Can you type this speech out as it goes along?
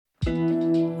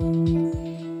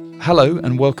Hello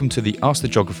and welcome to the Ask the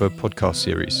Geographer podcast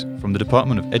series from the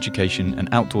Department of Education and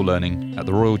Outdoor Learning at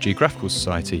the Royal Geographical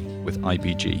Society with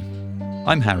IBG.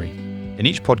 I'm Harry. In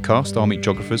each podcast I'll meet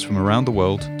geographers from around the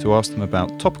world to ask them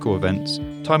about topical events,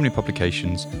 timely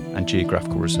publications and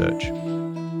geographical research.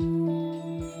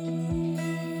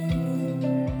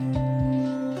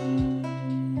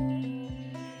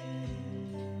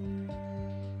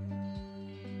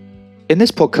 In this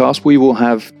podcast we will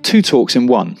have two talks in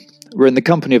one. We're in the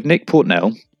company of Nick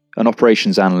Portnell, an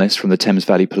operations analyst from the Thames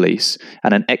Valley Police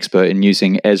and an expert in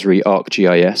using Esri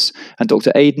ArcGIS, and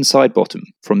Dr. Aidan Sidebottom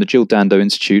from the Jill Dando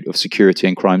Institute of Security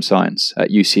and Crime Science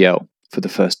at UCL for the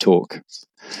first talk.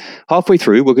 Halfway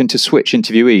through, we're going to switch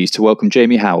interviewees to welcome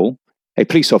Jamie Howell, a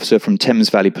police officer from Thames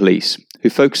Valley Police, who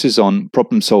focuses on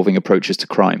problem-solving approaches to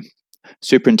crime,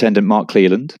 Superintendent Mark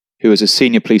Cleland, who is a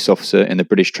senior police officer in the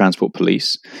British Transport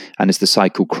Police and is the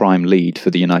cycle crime lead for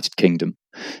the United Kingdom,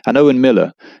 and Owen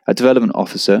Miller, a development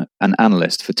officer and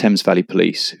analyst for Thames Valley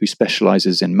Police, who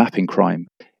specialises in mapping crime.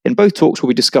 In both talks, we'll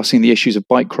be discussing the issues of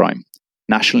bike crime,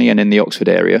 nationally and in the Oxford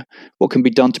area, what can be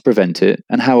done to prevent it,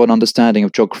 and how an understanding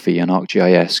of geography and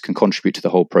ArcGIS can contribute to the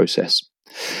whole process.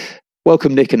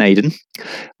 Welcome, Nick and Aidan.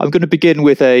 I'm going to begin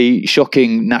with a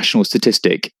shocking national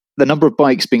statistic. The number of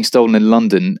bikes being stolen in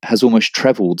London has almost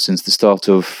trebled since the start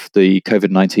of the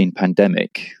COVID-19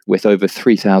 pandemic, with over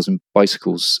 3,000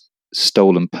 bicycles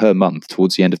stolen per month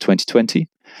towards the end of 2020.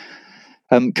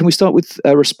 Can we start with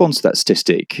a response to that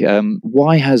statistic?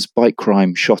 Why has bike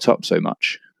crime shot up so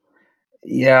much?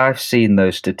 Yeah, I've seen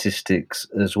those statistics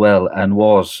as well and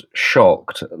was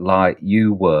shocked like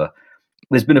you were.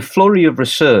 There's been a flurry of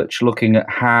research looking at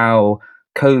how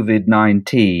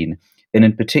COVID-19, and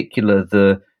in particular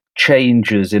the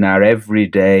changes in our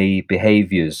everyday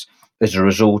behaviours as a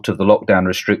result of the lockdown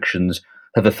restrictions,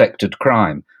 have affected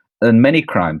crime. And many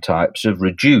crime types have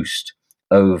reduced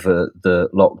over the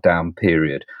lockdown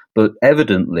period. But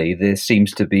evidently, there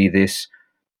seems to be this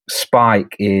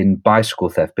spike in bicycle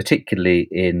theft, particularly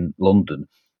in London.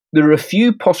 There are a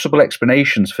few possible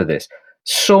explanations for this.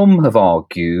 Some have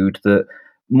argued that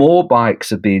more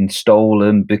bikes are being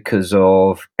stolen because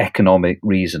of economic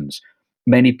reasons.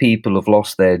 Many people have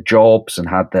lost their jobs and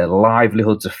had their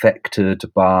livelihoods affected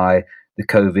by the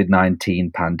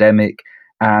COVID-19 pandemic,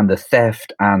 and the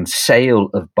theft and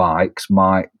sale of bikes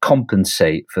might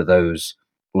compensate for those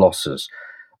losses.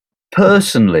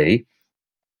 Personally,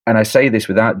 and I say this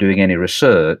without doing any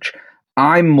research,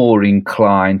 I'm more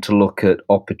inclined to look at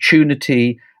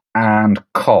opportunity and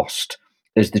cost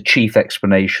as the chief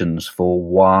explanations for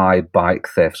why bike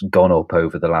theft's gone up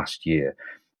over the last year.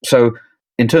 So,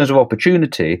 in terms of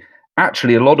opportunity,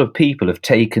 actually a lot of people have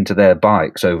taken to their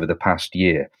bikes over the past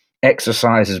year.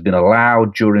 Exercise has been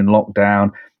allowed during lockdown.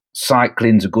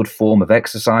 Cycling's a good form of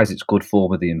exercise. It's a good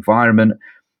form of the environment.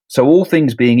 So all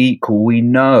things being equal, we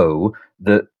know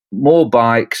that more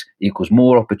bikes equals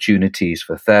more opportunities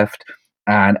for theft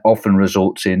and often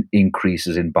results in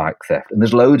increases in bike theft. And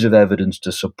there's loads of evidence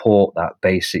to support that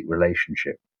basic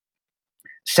relationship.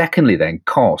 Secondly, then,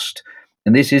 cost.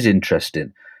 And this is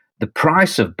interesting. The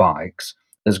price of bikes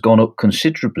has gone up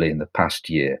considerably in the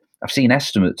past year. I've seen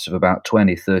estimates of about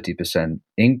 20-30%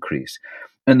 increase.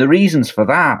 And the reasons for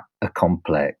that are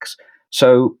complex.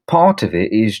 So part of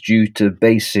it is due to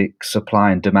basic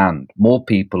supply and demand. More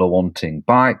people are wanting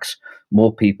bikes,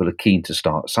 more people are keen to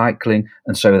start cycling,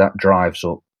 and so that drives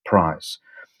up price.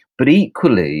 But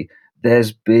equally,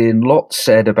 there's been lots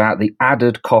said about the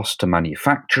added cost to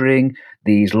manufacturing,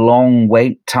 these long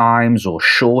wait times or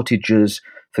shortages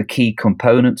for key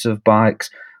components of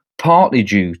bikes, partly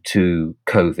due to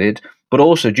COVID, but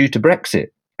also due to Brexit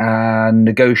and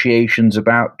negotiations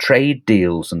about trade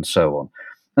deals and so on.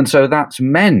 And so that's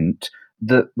meant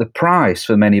that the price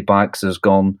for many bikes has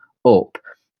gone up.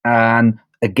 And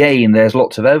again, there's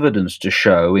lots of evidence to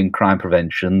show in crime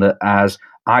prevention that as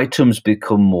items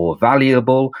become more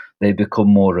valuable, they become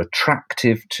more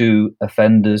attractive to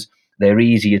offenders, they're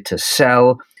easier to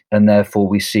sell, and therefore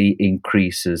we see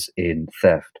increases in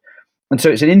theft. And so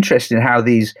it's interesting how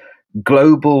these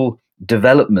global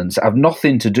developments have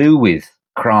nothing to do with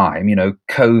crime,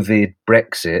 COVID,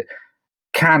 Brexit,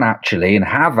 can actually and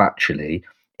have actually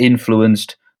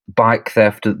influenced bike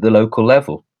theft at the local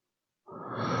level.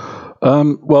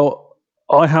 Well,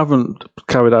 I haven't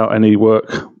carried out any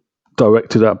work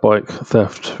directed at bike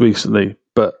theft recently,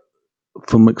 but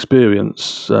from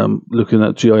experience, looking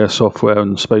at GIS software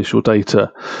and spatial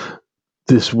data,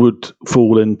 this would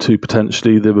fall into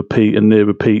potentially the repeat and near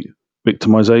repeat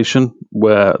victimization,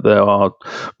 where there are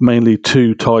mainly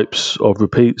two types of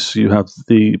repeats. You have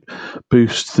the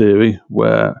boost theory,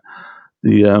 where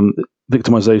the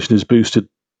victimization is boosted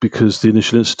because the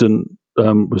initial incident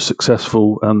was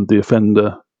successful and the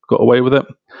offender got away with it.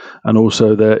 And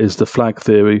also there is the flag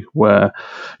theory, where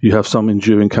you have some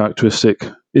enduring characteristic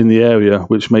in the area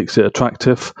which makes it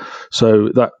attractive. So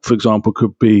that, for example,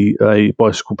 could be a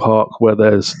bicycle park where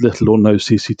there's little or no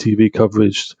CCTV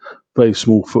coverage, very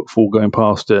small footfall going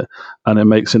past it, and it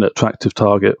makes an attractive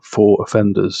target for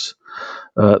offenders.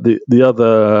 The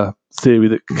other theory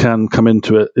that can come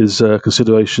into it is a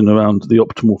consideration around the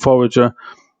optimal forager,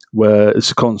 where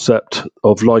it's a concept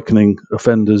of likening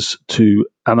offenders to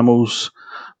animals,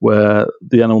 where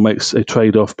the animal makes a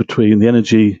trade-off between the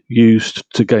energy used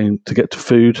to get to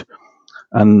food,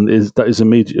 and that is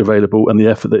immediately available, and the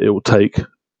effort that it will take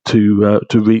to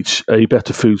reach a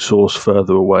better food source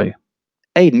further away.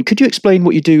 Aidan, could you explain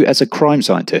what you do as a crime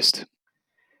scientist?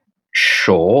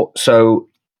 Sure. So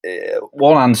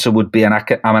one answer would be I'm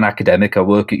an academic. I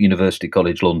work at University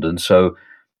College London. So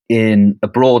in a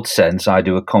broad sense, I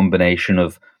do a combination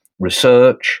of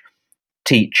research,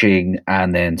 teaching,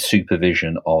 and then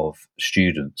supervision of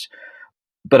students.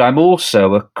 But I'm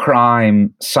also a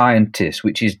crime scientist,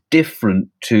 which is different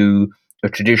to a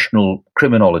traditional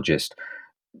criminologist.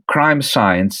 Crime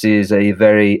science is a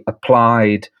very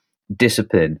applied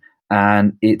discipline,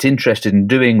 and it's interested in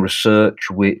doing research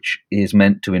which is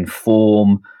meant to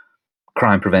inform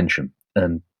crime prevention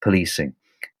and policing.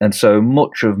 And so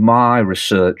much of my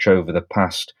research over the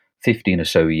past 15 or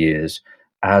so years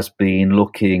has been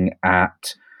looking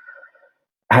at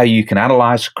how you can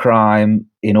analyze crime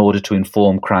in order to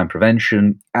inform crime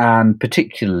prevention, and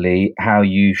particularly how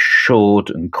you should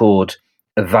and could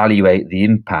evaluate the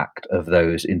impact of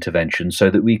those interventions so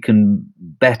that we can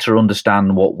better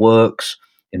understand what works,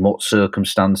 in what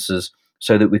circumstances,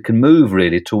 so that we can move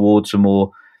really towards a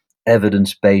more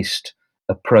evidence-based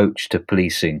approach to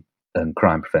policing and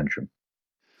crime prevention.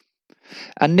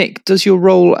 And Nick, does your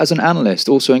role as an analyst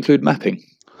also include mapping?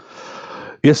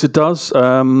 Yes, it does.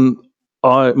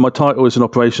 My title is an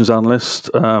operations analyst.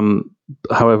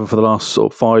 However, for the last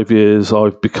sort of 5 years,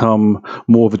 I've become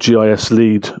more of a GIS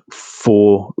lead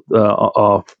for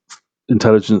our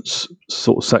intelligence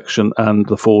sort of section and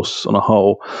the force on a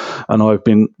whole. And I've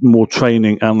been more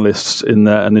training analysts in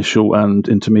their initial and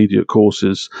intermediate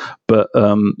courses. But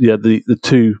the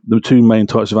two main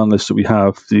types of analysts that we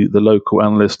have, the local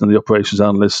analyst and the operations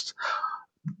analyst,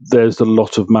 there's a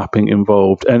lot of mapping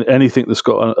involved, and anything that's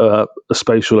got a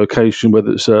spatial location, whether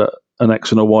it's an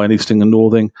X and a Y, an easting and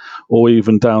northing, or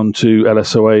even down to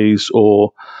LSOAs,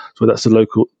 so that's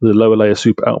the lower layer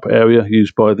super output area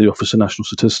used by the Office of National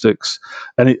Statistics,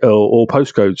 or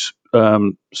postcodes.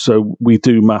 So we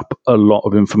do map a lot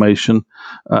of information,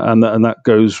 and that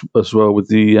goes as well with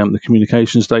the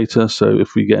communications data. So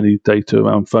if we get any data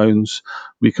around phones,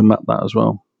 we can map that as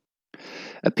well.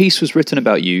 A piece was written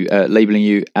about you, labelling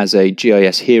you as a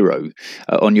GIS hero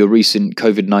on your recent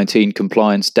COVID-19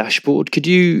 compliance dashboard. Could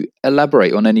you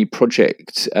elaborate on any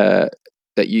project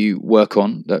that you work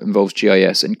on that involves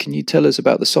GIS, and can you tell us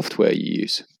about the software you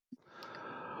use?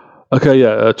 Okay,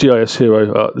 GIS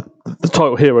hero. The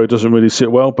title hero doesn't really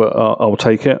sit well, but I'll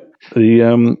take it.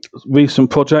 The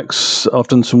recent projects, I've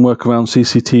done some work around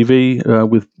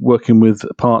CCTV, working with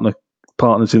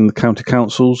partners in the county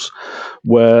councils,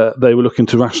 where they were looking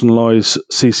to rationalise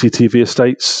CCTV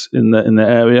estates in their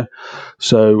area.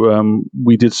 So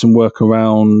we did some work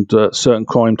around certain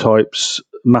crime types,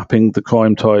 mapping the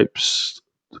crime types,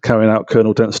 carrying out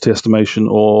kernel density estimation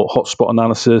or hotspot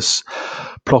analysis,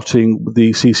 plotting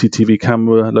the CCTV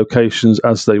camera locations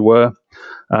as they were,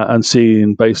 and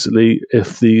seeing basically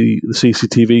if the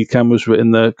CCTV cameras were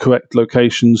in the correct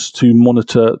locations to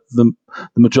monitor the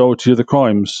majority of the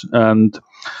crimes. And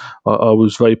I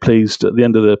was very pleased at the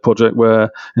end of the project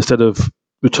where instead of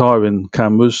retiring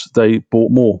cameras, they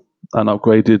bought more and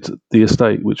upgraded the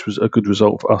estate, which was a good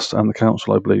result for us and the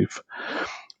council, I believe.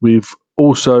 We've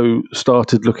also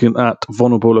started looking at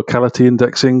vulnerable locality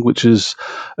indexing, which is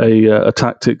a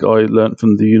tactic I learned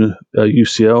from the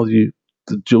UCL,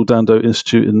 the Jill Dando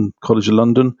Institute in College of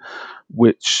London,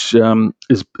 which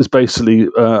is basically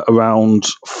around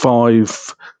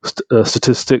 5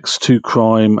 statistics, 2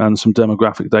 crime and some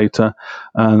demographic data.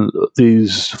 And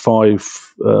these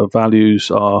 5 values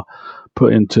are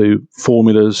put into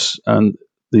formulas, and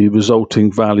the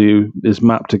resulting value is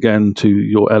mapped again to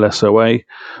your LSOA.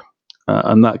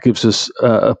 And that gives us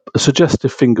a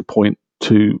suggestive finger point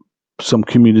to some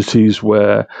communities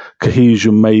where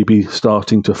cohesion may be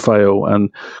starting to fail and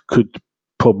could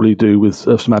probably do with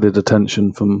some added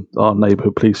attention from our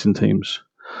neighbourhood policing teams.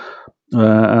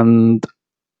 And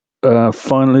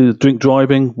Finally, the drink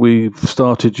driving. We've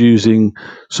started using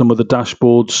some of the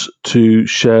dashboards to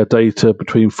share data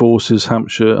between forces,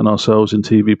 Hampshire, and ourselves in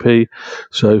TVP.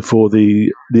 So for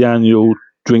the annual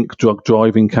drink drug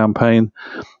driving campaign,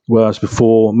 whereas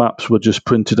before maps were just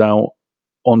printed out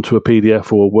onto a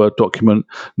PDF or a Word document,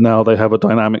 now they have a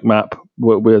dynamic map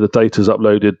where the data is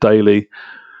uploaded daily,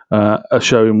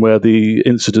 showing where the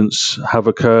incidents have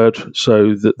occurred,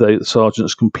 so that the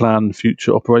sergeants can plan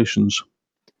future operations.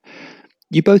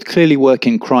 You both clearly work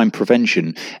in crime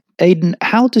prevention. Aidan,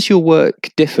 how does your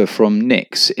work differ from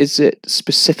Nick's? Is it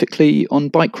specifically on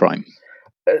bike crime?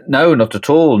 No, not at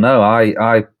all. No,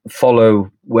 I follow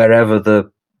wherever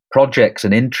the projects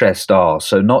and interest are.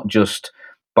 So not just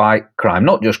bike crime,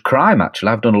 not just crime, actually.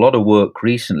 I've done a lot of work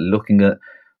recently looking at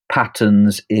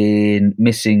patterns in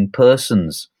missing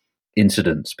persons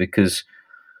incidents, because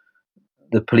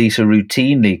the police are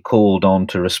routinely called on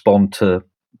to respond to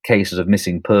cases of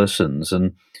missing persons.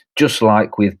 And just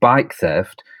like with bike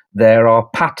theft, there are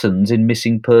patterns in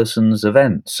missing persons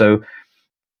events. So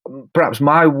perhaps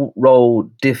my role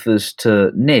differs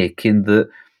to Nick in that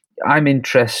I'm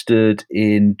interested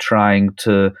in trying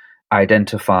to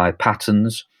identify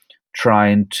patterns,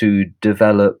 trying to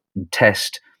develop and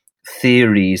test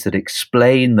theories that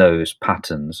explain those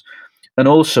patterns. And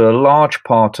also, a large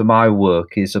part of my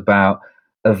work is about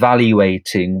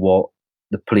evaluating what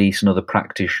the police and other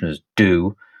practitioners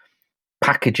do,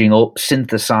 packaging up,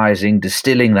 synthesizing,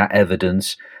 distilling that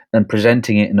evidence, and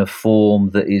presenting it in a form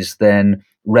that is then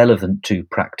relevant to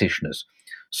practitioners,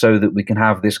 so that we can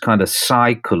have this kind of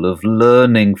cycle of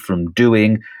learning from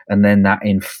doing, and then that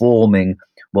informing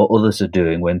what others are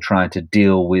doing when trying to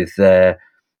deal with their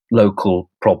local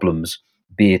problems,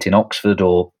 be it in Oxford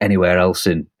or anywhere else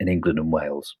in England and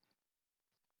Wales.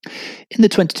 In the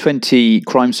 2020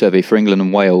 crime survey for England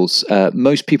and Wales,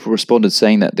 most people responded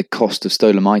saying that the cost of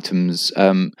stolen items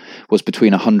was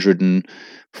between £100 and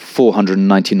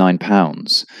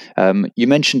 £499. You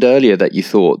mentioned earlier that you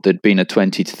thought there'd been a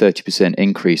 20 to 30%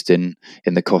 increase in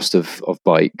the cost of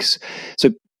bikes. So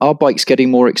are bikes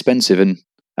getting more expensive and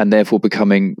therefore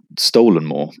becoming stolen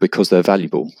more because they're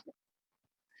valuable?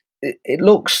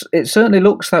 It certainly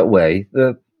looks that way.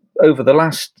 Over the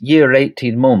last year,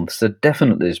 18 months, there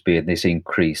definitely has been this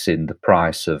increase in the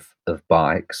price of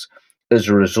bikes as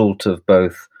a result of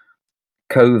both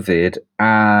COVID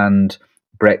and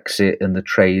Brexit and the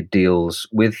trade deals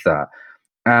with that.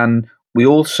 And we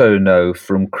also know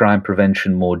from crime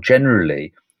prevention more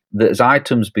generally that as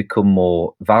items become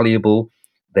more valuable,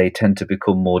 they tend to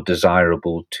become more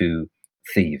desirable to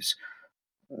thieves,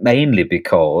 mainly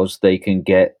because they can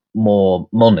get more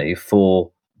money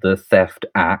for the theft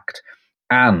act,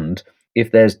 and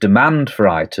if there's demand for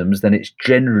items, then it's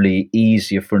generally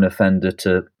easier for an offender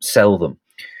to sell them.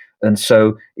 And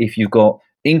so if you've got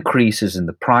increases in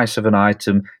the price of an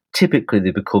item, typically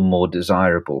they become more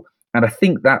desirable. And I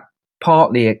think that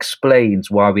partly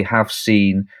explains why we have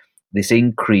seen this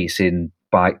increase in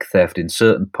bike theft in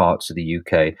certain parts of the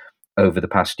UK over the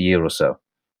past year or so.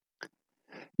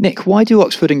 Nick, why do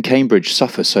Oxford and Cambridge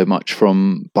suffer so much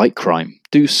from bike crime?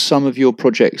 Do some of your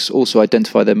projects also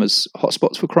identify them as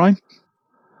hotspots for crime?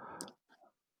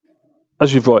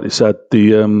 As you've rightly said,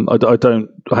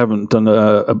 I haven't done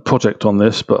a project on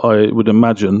this, but I would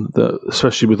imagine that,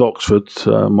 especially with Oxford,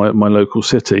 my local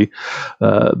city,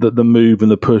 that the move and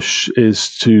the push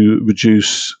is to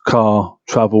reduce car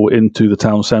travel into the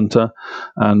town centre,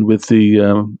 and with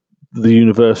the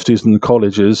universities and the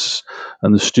colleges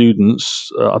and the students,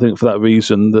 I think for that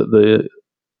reason that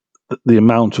the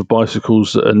amount of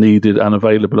bicycles that are needed and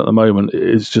available at the moment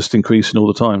is just increasing all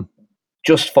the time.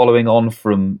 Just following on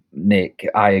from Nick,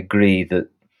 I agree that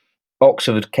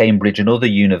Oxford, Cambridge, and other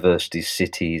university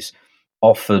cities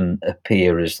often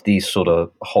appear as these sort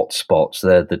of hotspots.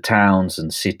 They're the towns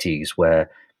and cities where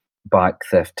bike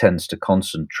theft tends to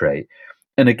concentrate.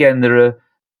 And again, there are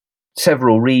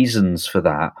several reasons for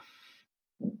that.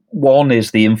 One is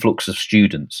the influx of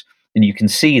students, and you can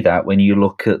see that when you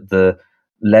look at the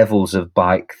levels of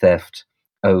bike theft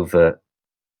over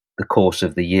the course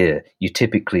of the year. You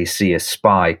typically see a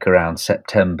spike around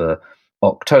September,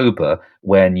 October,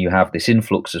 when you have this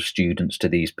influx of students to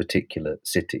these particular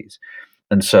cities.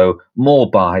 And so more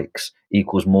bikes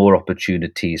equals more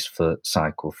opportunities for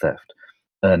cycle theft.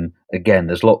 And again,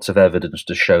 there's lots of evidence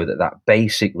to show that that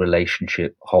basic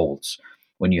relationship holds.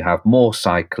 When you have more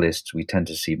cyclists, we tend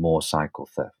to see more cycle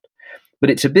theft.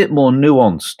 But it's a bit more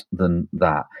nuanced than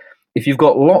that. If you've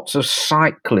got lots of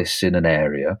cyclists in an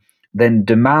area, then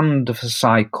demand for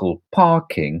cycle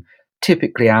parking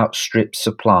typically outstrips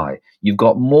supply. You've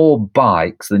got more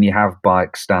bikes than you have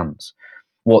bike stands.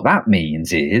 What that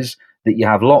means is that you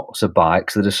have lots of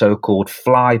bikes that are so-called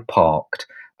fly parked,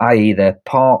 i.e. they're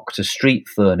parked to street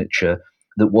furniture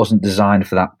that wasn't designed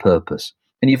for that purpose.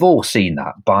 And you've all seen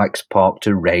that, bikes parked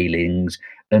to railings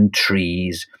and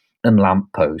trees and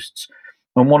lampposts.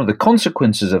 And one of the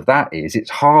consequences of that is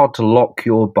it's hard to lock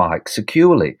your bike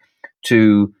securely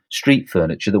to street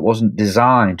furniture that wasn't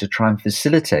designed to try and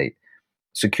facilitate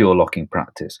secure locking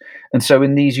practice. And so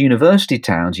in these university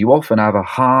towns, you often have a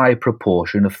high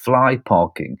proportion of fly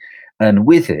parking, and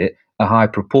with it, a high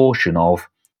proportion of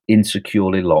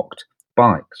insecurely locked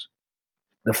bikes.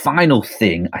 The final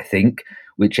thing, I think,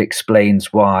 which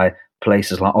explains why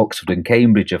places like Oxford and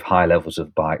Cambridge have high levels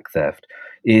of bike theft,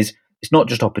 is it's not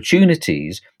just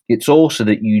opportunities, it's also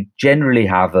that you generally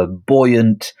have a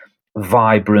buoyant,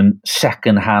 vibrant,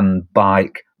 second-hand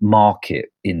bike market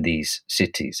in these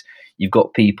cities. You've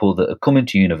got people that are coming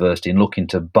to university and looking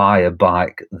to buy a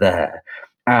bike there.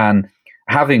 And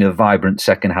having a vibrant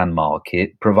second-hand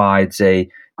market provides a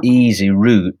easy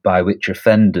route by which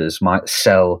offenders might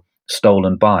sell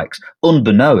stolen bikes,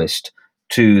 unbeknownst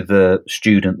to the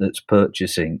student that's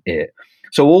purchasing it.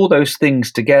 So all those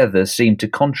things together seem to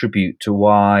contribute to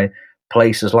why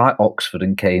places like Oxford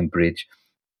and Cambridge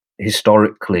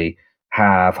historically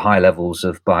have high levels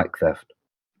of bike theft.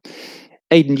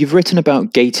 Aidan, you've written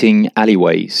about gating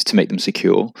alleyways to make them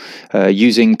secure,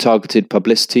 using targeted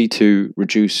publicity to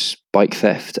reduce bike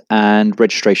theft and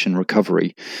registration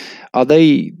recovery. Are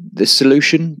they the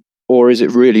solution, or is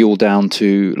it really all down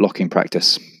to locking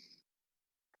practice?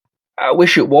 I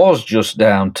wish it was just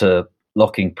down to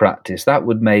locking practice. That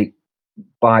would make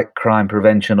bike crime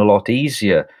prevention a lot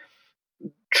easier.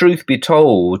 Truth be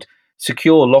told,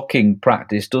 secure locking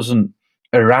practice doesn't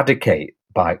eradicate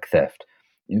bike theft.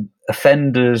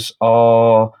 Offenders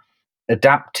are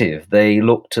adaptive. They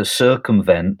look to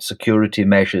circumvent security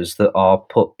measures that are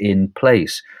put in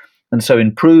place. And so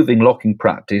improving locking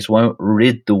practice won't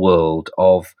rid the world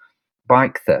of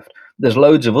bike theft. There's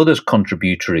loads of other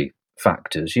contributory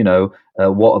factors,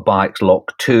 what a bike's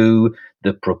locked to,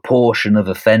 the proportion of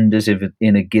offenders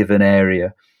in a given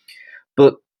area.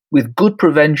 But with good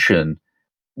prevention,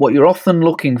 what you're often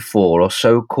looking for are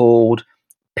so-called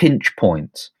pinch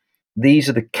points. These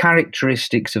are the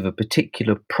characteristics of a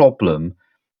particular problem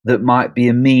that might be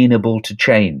amenable to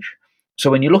change.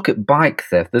 So when you look at bike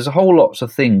theft, there's a whole lots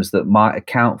of things that might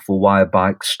account for why a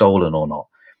bike's stolen or not.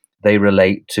 They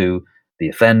relate to the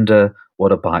offender,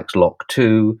 what a bike's locked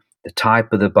to, the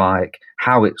type of the bike,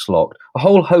 how it's locked, a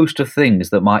whole host of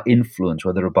things that might influence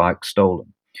whether a bike's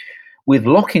stolen. With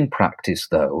locking practice,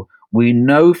 though, we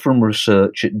know from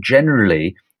research that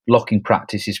generally locking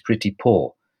practice is pretty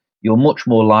poor. You're much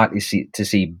more likely to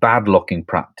see bad locking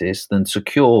practice than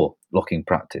secure locking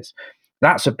practice.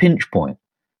 That's a pinch point.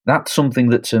 That's something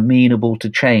that's amenable to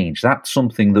change. That's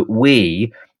something that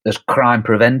we, as crime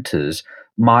preventers,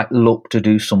 might look to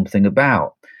do something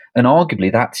about. And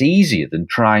arguably, that's easier than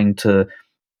trying to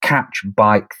catch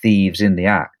bike thieves in the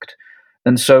act.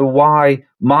 And so why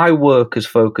my work has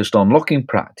focused on locking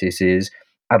practice is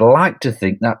I'd like to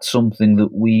think that's something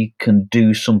that we can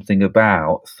do something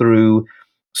about through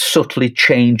subtly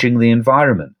changing the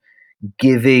environment,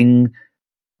 giving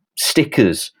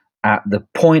stickers at the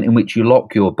point in which you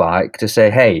lock your bike to say,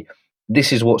 hey,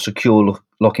 this is what secure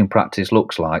locking practice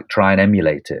looks like, try and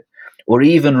emulate it. Or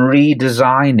even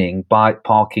redesigning bike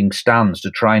parking stands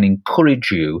to try and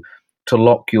encourage you to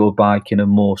lock your bike in a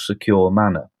more secure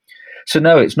manner. So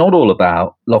no, it's not all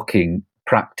about locking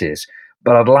practice,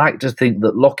 but I'd like to think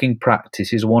that locking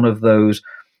practice is one of those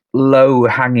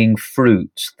low-hanging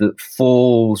fruits that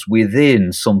falls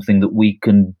within something that we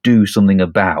can do something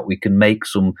about. We can make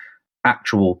some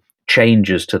actual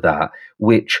changes to that,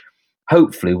 which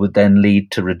hopefully would then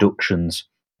lead to reductions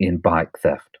in bike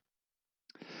theft.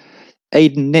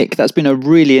 Aidan, Nick, that's been a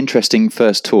really interesting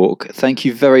first talk. Thank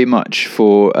you very much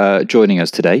for joining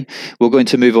us today. We're going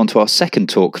to move on to our second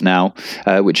talk now,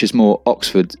 which is more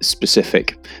Oxford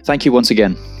specific. Thank you once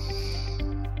again.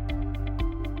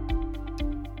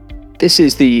 This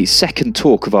is the second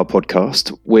talk of our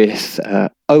podcast with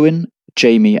Owen,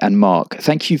 Jamie and Mark.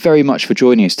 Thank you very much for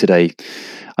joining us today.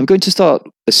 I'm going to start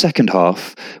the second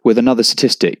half with another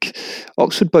statistic.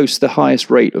 Oxford boasts the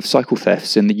highest rate of cycle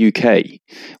thefts in the UK,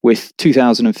 with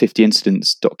 2,050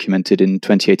 incidents documented in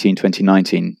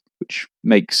 2018-2019, which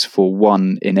makes for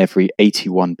 1 in every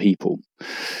 81 people.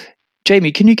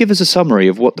 Jamie, can you give us a summary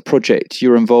of what the project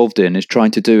you're involved in is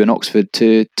trying to do in Oxford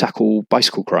to tackle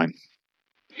bicycle crime?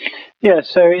 Yeah,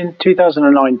 so in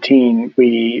 2019,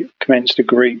 we commenced a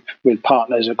group with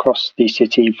partners across the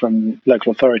city, from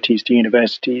local authorities to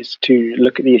universities, to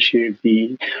look at the issue of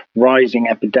the rising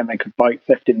epidemic of bike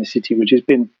theft in the city, which has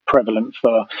been prevalent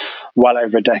for well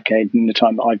over a decade in the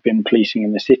time that I've been policing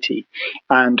in the city.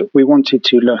 And we wanted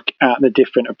to look at the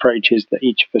different approaches that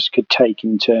each of us could take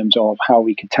in terms of how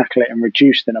we could tackle it and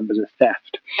reduce the numbers of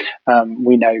theft.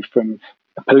 We know from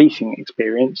a policing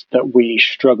experience that we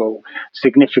struggle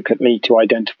significantly to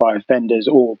identify offenders,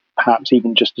 or perhaps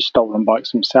even just the stolen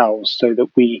bikes themselves, so that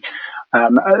we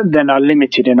then are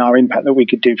limited in our impact that we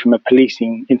could do from a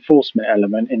policing enforcement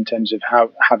element in terms of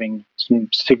having some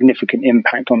significant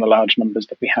impact on the large numbers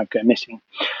that we have go missing.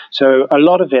 So a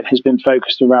lot of it has been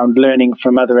focused around learning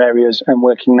from other areas and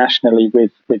working nationally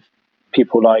with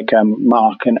people like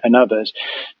Mark and others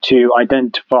to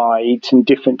identify some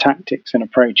different tactics and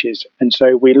approaches. And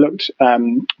so we looked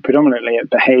predominantly at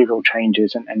behavioural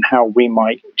changes and how we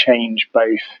might change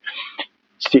both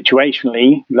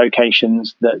situationally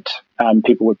locations that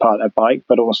people would park their bike,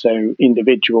 but also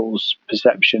individuals'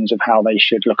 perceptions of how they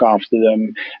should look after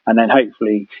them, and then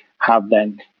hopefully have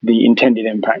then the intended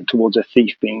impact towards a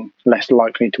thief being less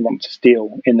likely to want to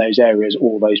steal in those areas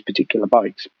or those particular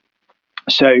bikes.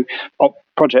 So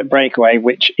Project Breakaway,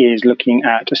 which is looking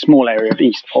at a small area of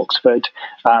East Oxford,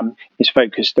 is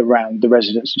focused around the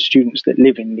residents and students that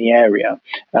live in the area,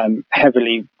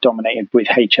 heavily dominated with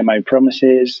HMO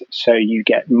promises. So you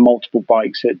get multiple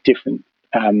bikes at different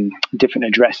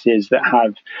addresses that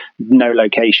have no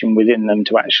location within them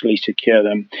to actually secure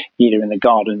them, either in the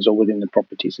gardens or within the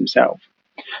properties themselves.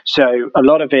 So a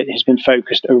lot of it has been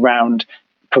focused around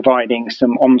providing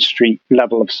some on-street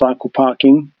level of cycle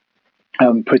parking,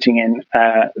 putting in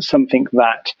something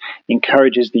that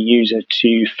encourages the user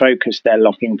to focus their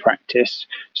locking practice.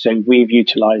 So we've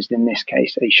utilised, in this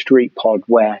case, a street pod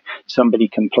where somebody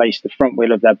can place the front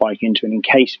wheel of their bike into an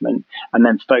encasement and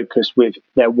then focus with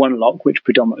their one lock, which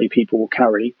predominantly people will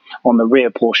carry, on the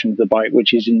rear portion of the bike,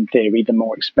 which is in theory the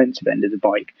more expensive end of the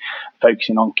bike,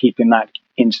 focusing on keeping that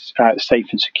safe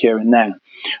and secure in there.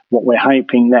 What we're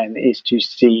hoping then is to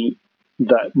see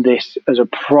that this as a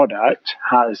product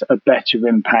has a better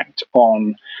impact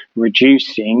on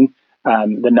reducing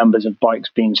the numbers of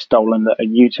bikes being stolen that are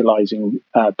utilising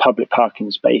public parking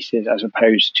spaces, as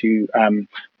opposed to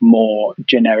more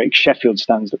generic Sheffield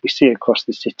stands that we see across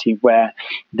the city, where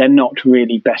they're not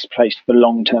really best placed for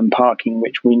long-term parking,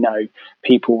 which we know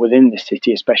people within the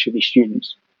city, especially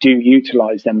students, do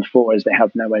utilise them for, as they have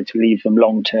nowhere to leave them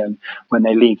long term when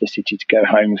they leave the city to go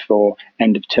home for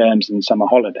end of terms and summer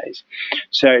holidays.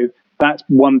 So that's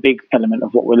one big element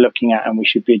of what we're looking at and we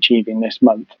should be achieving this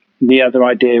month. The other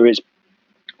idea is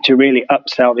to really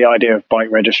upsell the idea of bike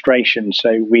registration.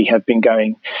 So we have been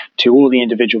going to all the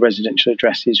individual residential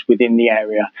addresses within the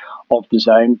area of the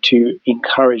zone to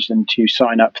encourage them to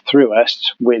sign up through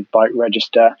us with Bike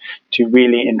Register, to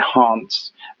really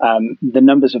enhance the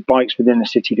numbers of bikes within the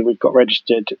city that we've got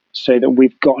registered, so that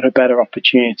we've got a better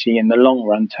opportunity in the long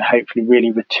run to hopefully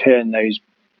really return those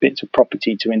bits of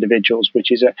property to individuals,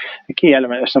 which is a key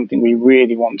element of something we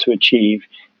really want to achieve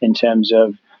in terms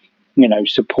of, you know,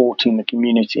 supporting the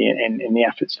community in the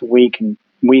efforts that we can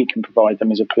provide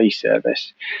them as a police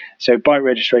service. So bike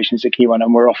registration is a key one,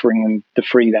 and we're offering them the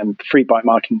free bike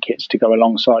marking kits to go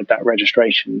alongside that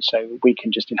registration, so we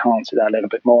can just enhance it a little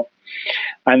bit more.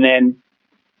 And then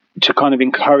to kind of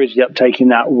encourage the uptake in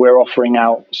that, we're offering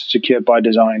out Secure by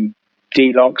Design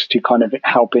D-locks to kind of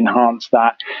help enhance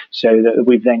that, so that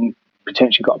we've then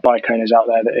potentially got bike owners out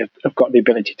there that have got the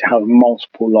ability to have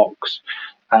multiple locks,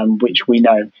 which we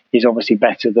know is obviously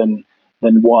better than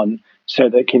one, so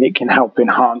that it can help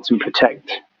enhance and protect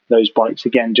those bikes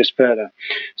again just further.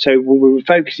 So what we're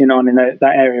focusing on in that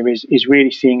area is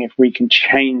really seeing if we can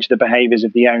change the behaviours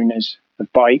of the owners of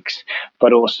bikes,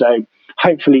 but also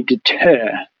hopefully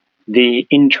deter the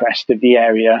interest of the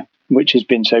area, which has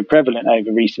been so prevalent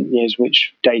over recent years,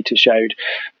 which data showed,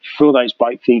 for those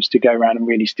bike thieves to go around and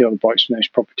really steal the bikes from those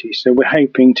properties. So we're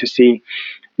hoping to see,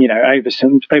 you know,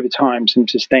 over time, some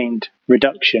sustained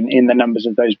reduction in the numbers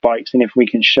of those bikes. And if we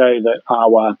can show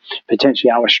that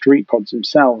potentially our street pods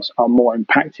themselves are more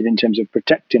impacted in terms of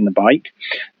protecting the bike,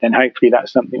 then hopefully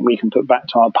that's something we can put back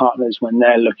to our partners when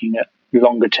they're looking at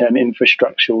longer term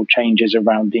infrastructural changes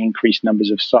around the increased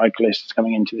numbers of cyclists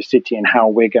coming into the city, and how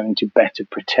we're going to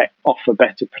offer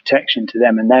better protection to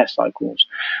them and their cycles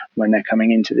when they're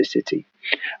coming into the city.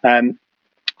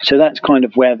 So that's kind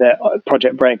of where the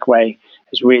Project Breakaway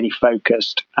has really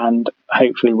focused, and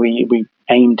hopefully we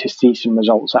aim to see some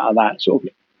results out of that, sort of,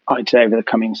 I'd say, over the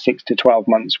coming 6 to 12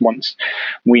 months, once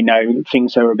we know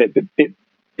things are a bit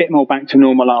bit more back to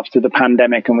normal after the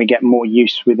pandemic and we get more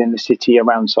use within the city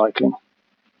around cycling.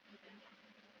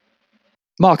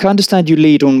 Mark, I understand you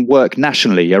lead on work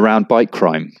nationally around bike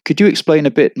crime. Could you explain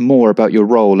a bit more about your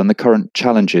role and the current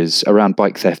challenges around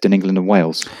bike theft in England and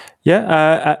Wales?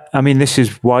 Yeah, I mean, this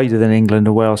is wider than England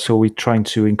and Wales, so we're trying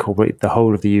to incorporate the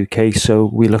whole of the UK.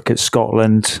 So we look at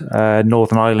Scotland,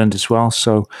 Northern Ireland as well.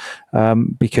 So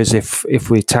because if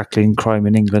we're tackling crime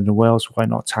in England and Wales, why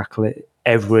not tackle it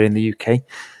everywhere in the UK?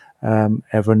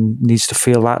 Everyone needs to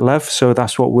feel that love. So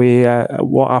that's what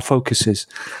what our focus is.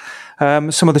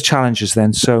 Some of the challenges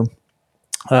then. So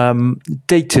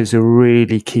data is a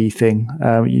really key thing.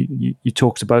 You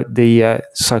talked about the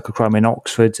cybercrime in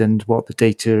Oxford and what the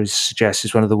data suggests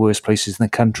is one of the worst places in the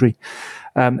country.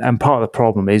 And part of the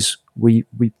problem is we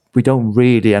don't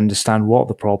really understand what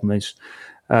the problem is.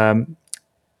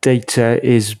 Data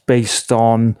is based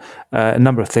on a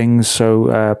number of things.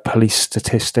 So police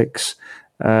statistics.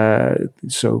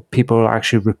 So people are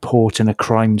actually reporting a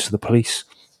crime to the police.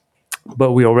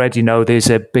 But we already know there's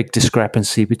a big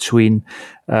discrepancy between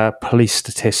police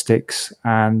statistics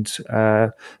and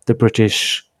the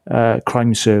British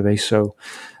Crime Survey. So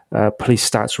police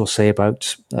stats will say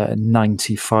about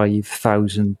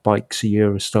 95,000 bikes a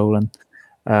year are stolen.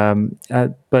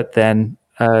 But then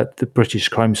the British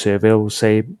Crime Survey will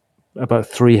say about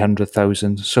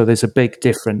 300,000. So there's a big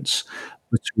difference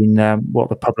between what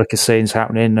the public is saying is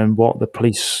happening and what the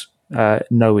police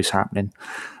know is happening.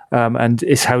 And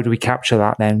it's how do we capture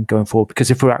that then going forward? Because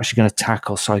if we're actually going to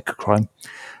tackle cybercrime,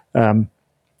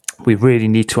 we really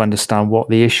need to understand what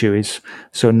the issue is.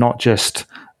 So not just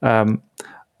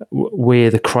where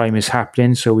the crime is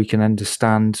happening, so we can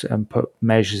understand and put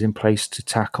measures in place to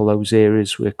tackle those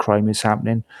areas where crime is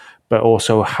happening, but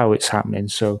also how it's happening.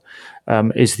 So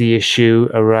is the issue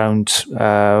around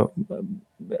a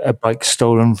bike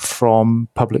stolen from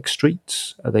public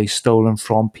streets? Are they stolen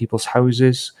from people's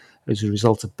houses as a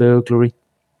result of burglary?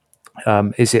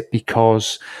 Is it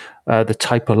because the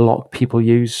type of lock people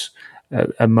use?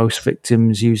 Are most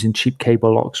victims using cheap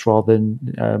cable locks rather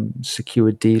than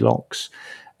secure D-locks?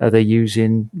 Are they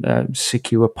using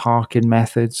secure parking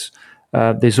methods?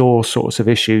 There's all sorts of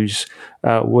issues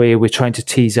where we're trying to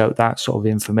tease out that sort of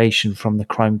information from the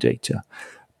crime data,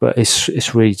 but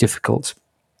it's really difficult.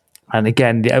 And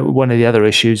again, one of the other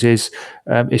issues is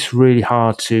it's really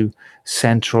hard to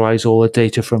centralize all the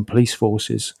data from police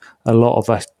forces. A lot of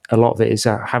it is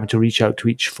having to reach out to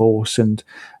each force and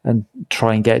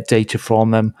try and get data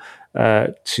from them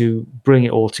to bring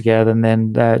it all together and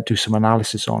then do some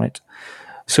analysis on it.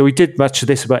 So we did much of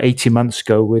this about 18 months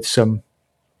ago with some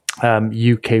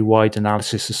UK-wide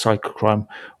analysis of cybercrime,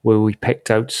 where we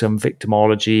picked out some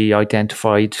victimology,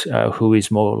 identified who is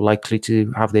more likely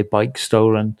to have their bike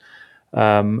stolen.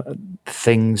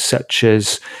 Things such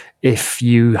as if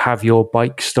you have your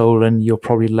bike stolen, you're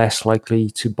probably less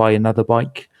likely to buy another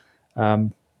bike.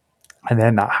 And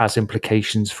then that has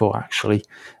implications for actually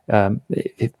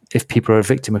if people are a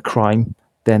victim of crime,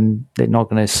 then they're not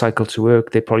going to cycle to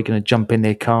work. They're probably going to jump in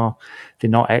their car. They're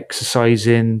not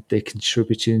exercising. They're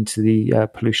contributing to the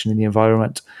pollution in the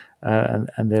environment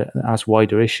and as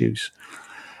wider issues.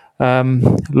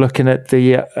 Looking at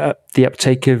the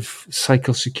uptake of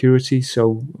cycle security,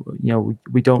 so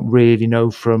we don't really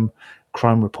know from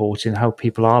crime reporting how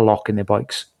people are locking their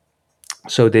bikes.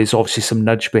 So there's obviously some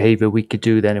nudge behaviour we could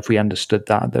do then if we understood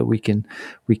that we can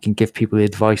give people the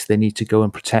advice they need to go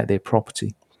and protect their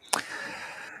property.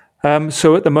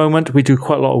 So at the moment, we do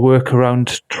quite a lot of work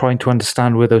around trying to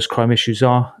understand where those crime issues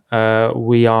are.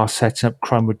 We are setting up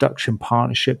crime reduction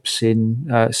partnerships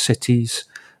in cities.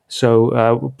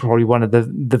 So probably one of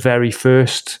the very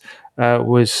first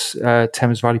was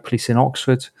Thames Valley Police in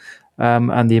Oxford,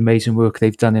 and the amazing work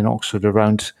they've done in Oxford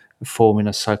around forming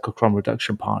a cycle crime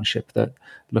reduction partnership that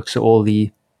looks at all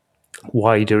the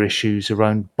wider issues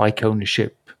around bike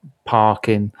ownership,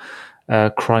 parking,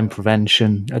 crime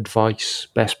prevention, advice,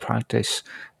 best practice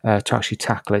to actually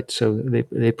tackle it. So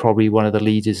they're probably one of the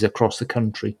leaders across the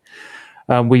country.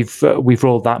 We've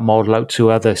rolled that model out to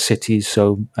other cities,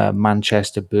 so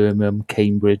Manchester, Birmingham,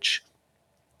 Cambridge,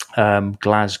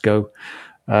 Glasgow.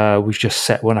 We've just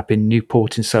set one up in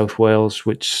Newport in South Wales,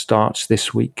 which starts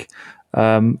this week.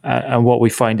 And what we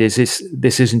find is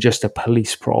this isn't just a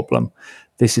police problem.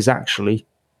 This is actually,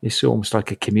 it's almost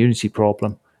like a community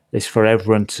problem. It's for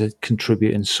everyone to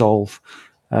contribute and solve.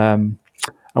 And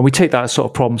we take that sort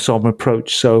of problem-solving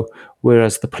approach. So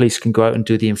whereas the police can go out and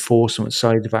do the enforcement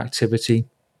side of activity,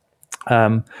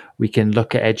 we can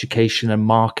look at education and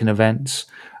marking events.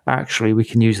 actually we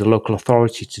can use the local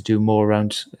authority to do more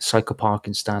around cycle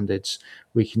parking standards.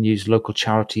 We can use local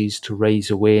charities to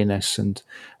raise awareness and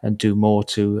do more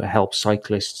to help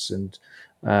cyclists and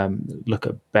look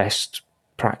at best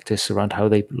practice around how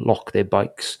they lock their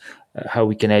bikes, how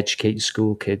we can educate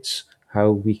school kids, how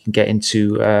we can get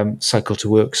into cycle to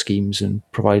work schemes and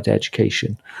provide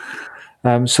education.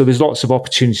 So there's lots of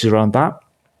opportunities around that.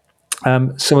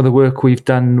 Some of the work we've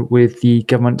done with the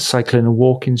government cycling and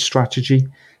walking strategy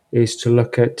is to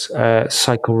look at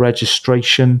cycle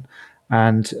registration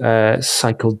and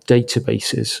cycle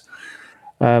databases.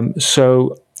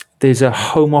 So there's a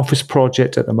Home Office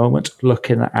project at the moment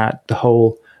looking at the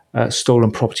whole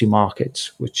stolen property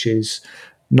market, which is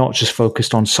not just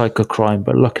focused on cycle crime,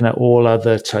 but looking at all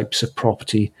other types of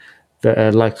property that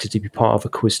are likely to be part of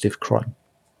acquisitive crime.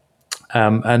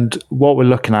 And what we're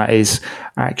looking at is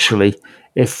actually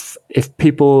if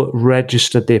people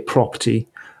registered their property,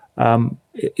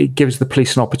 it gives the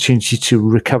police an opportunity to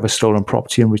recover stolen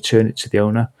property and return it to the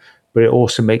owner. But it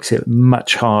also makes it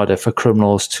much harder for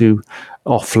criminals to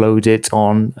offload it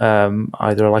on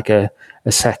either like a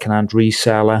second-hand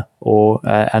reseller or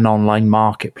an online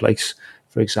marketplace,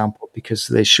 for example, because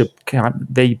those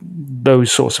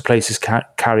sorts of places can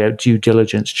carry out due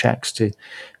diligence checks to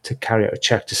carry out a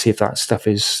check to see if that stuff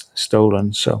is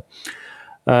stolen. So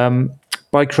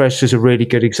Bike Register is a really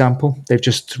good example. They've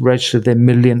just registered their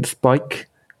millionth bike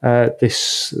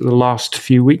the last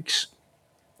few weeks.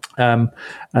 And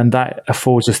that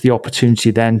affords us the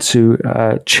opportunity then to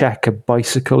check a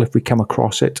bicycle if we come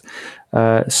across it,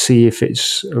 see if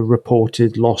it's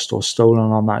reported lost or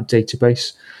stolen on that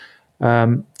database.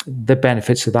 The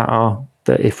benefits of that are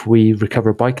that if we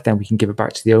recover a bike, then we can give it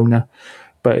back to the owner.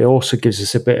 But it also gives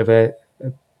us a bit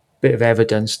of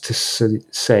evidence to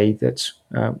say that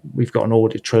we've got an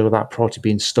audit trail of that property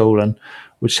being stolen,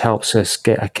 which helps us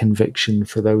get a conviction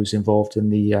for those involved in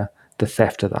the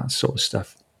theft of that sort of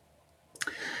stuff.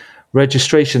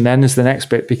 Registration then is the next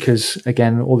bit, because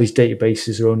again, all these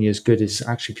databases are only as good as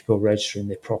actually people registering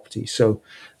their property. So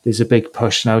there's a big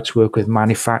push now to work with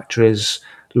manufacturers,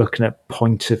 looking at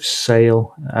point of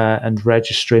sale and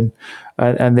registering,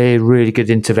 and they're really good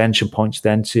intervention points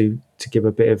then to give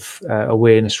a bit of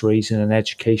awareness raising and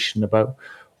education about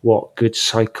what good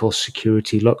cycle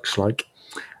security looks like,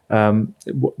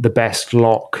 the best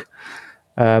lock.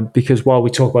 Because while we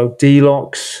talk about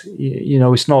D-locks,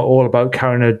 it's not all about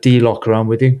carrying a D-lock around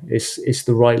with you. It's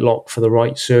the right lock for the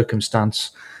right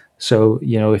circumstance. So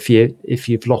if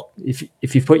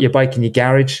you've put your bike in your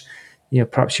garage,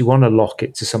 perhaps you want to lock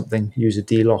it to something. Use a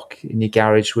D-lock in your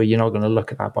garage where you're not going to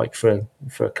look at that bike for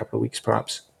a couple of weeks,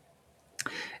 perhaps.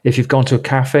 If you've gone to a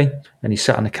cafe and you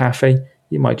sat in a cafe,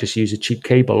 you might just use a cheap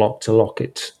cable lock to lock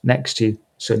it next to you,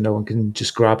 so no one can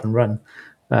just grab and run.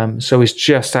 So it's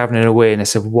just having an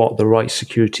awareness of what the right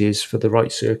security is for the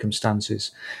right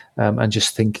circumstances, and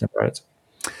just thinking about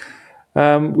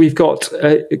it. We've got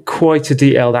quite a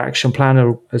detailed action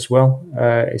plan as well.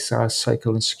 It's our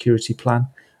cycle and security plan.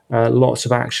 Lots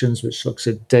of actions which looks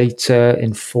at data,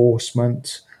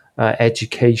 enforcement,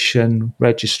 education,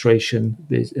 registration,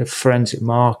 forensic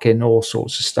marking, all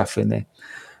sorts of stuff in there.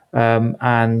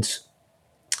 And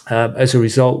as a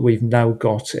result, we've now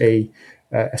got a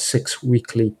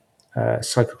 6-weekly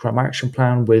cybercrime action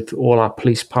plan with all our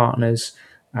police partners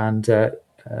and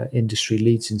industry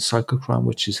leads in cybercrime,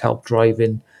 which has helped drive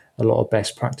in a lot of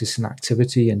best practice and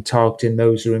activity and targeting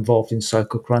those who are involved in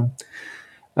cybercrime.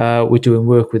 We're doing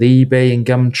work with eBay and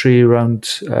Gumtree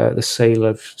around the sale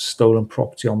of stolen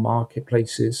property on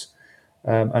marketplaces.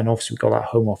 And obviously we've got that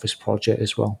Home Office project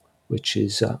as well, which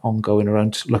is ongoing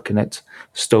around looking at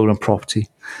stolen property.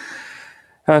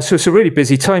 So it's a really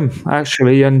busy time,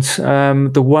 actually. And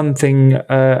the one thing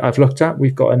I've looked at,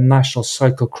 we've got a National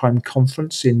Cycle Crime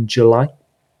Conference in July.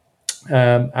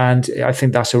 And I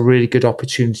think that's a really good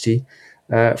opportunity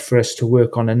for us to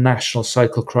work on a national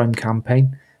cycle crime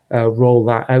campaign, roll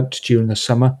that out during the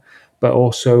summer, but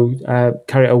also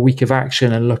carry out a week of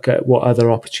action and look at what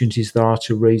other opportunities there are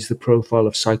to raise the profile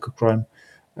of cycle crime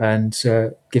and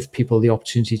give people the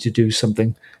opportunity to do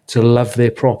something to love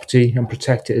their property and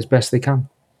protect it as best they can.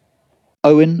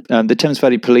 Owen, the Thames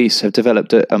Valley Police have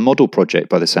developed a model project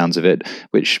by the sounds of it,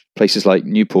 which places like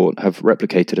Newport have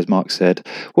replicated, as Mark said.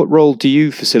 What role do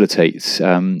you facilitate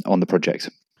on the project?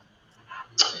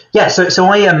 Yeah, so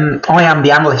I am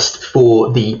the analyst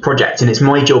for the project, and it's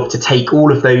my job to take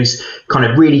all of those kind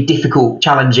of really difficult,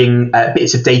 challenging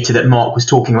bits of data that Mark was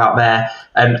talking about there,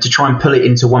 to try and pull it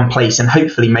into one place and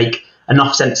hopefully make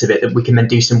enough sense of it that we can then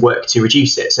do some work to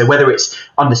reduce it. So whether it's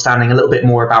understanding a little bit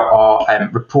more about our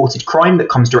reported crime that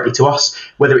comes directly to us,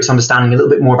 whether it's understanding a little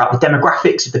bit more about the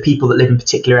demographics of the people that live in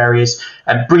particular areas,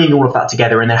 bringing all of that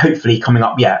together, and then hopefully coming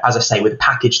up, as I say, with a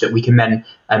package that we can then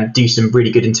do some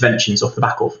really good interventions off the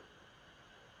back of.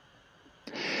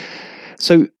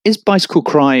 So is bicycle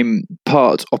crime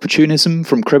part opportunism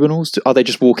from criminals? Are they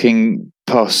just walking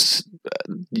past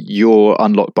your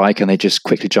unlocked bike and they just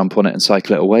quickly jump on it and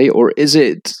cycle it away? Or is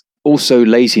it also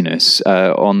laziness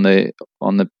on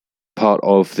the part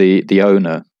of the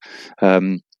owner?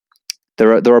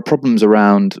 There are problems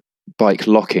around bike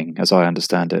locking, as I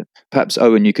understand it. Perhaps,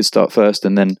 Owen, you could start first,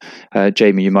 and then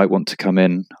Jamie, you might want to come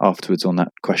in afterwards on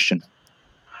that question.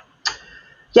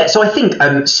 Yeah, so I think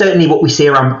certainly what we see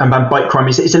around bike crime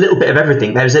is a little bit of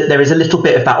everything. There is a little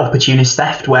bit of that opportunist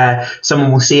theft where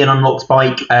someone will see an unlocked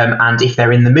bike, and if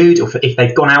they're in the mood, or if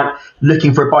they've gone out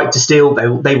looking for a bike to steal,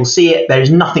 they will see it. There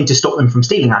is nothing to stop them from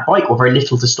stealing that bike, or very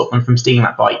little to stop them from stealing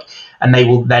that bike, and they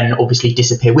will then obviously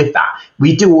disappear with that.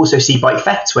 We do also see bike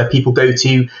thefts where people go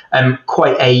to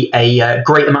quite a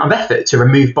great amount of effort to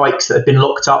remove bikes that have been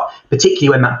locked up, particularly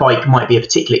when that bike might be a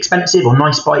particularly expensive or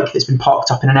nice bike that's been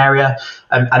parked up in an area.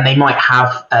 And they might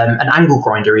have an angle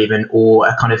grinder even, or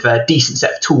a kind of a decent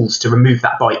set of tools to remove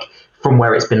that bike from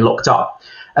where it's been locked up.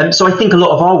 So I think a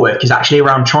lot of our work is actually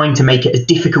around trying to make it as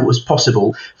difficult as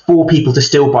possible for people to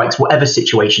steal bikes, whatever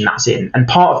situation that's in. And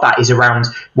part of that is around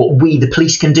what we, the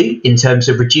police, can do in terms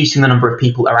of reducing the number of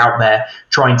people that are out there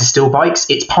trying to steal bikes.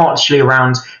 It's partially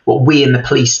around what we and the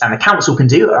police and the council can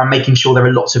do around making sure there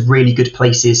are lots of really good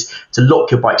places to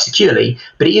lock your bike securely.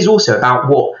 But it is also about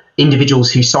what individuals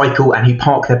who cycle and who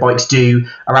park their bikes do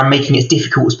around making it as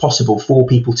difficult as possible for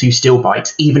people to steal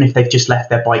bikes, even if they've just left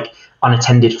their bike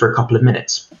unattended for a couple of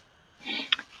minutes.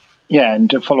 Yeah, and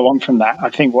to follow on from that,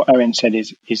 I think what Owen said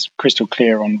is crystal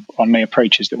clear on the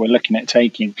approaches that we're looking at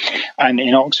taking. And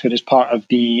in Oxford, as part of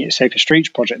the Safer Streets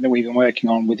project that we've been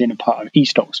working on within a part of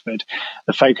East Oxford,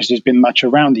 the focus has been much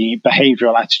around the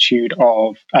behavioural attitude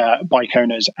of bike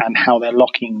owners and how they're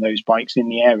locking those bikes in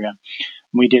the area.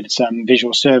 We did some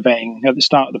visual surveying at the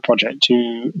start of the project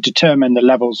to determine the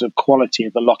levels of quality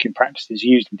of the locking practices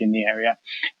used within the area.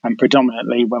 And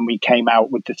predominantly, when we came out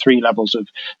with the 3 levels of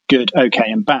good, okay,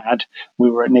 and bad,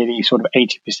 we were at nearly sort of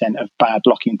 80% of bad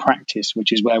locking practice,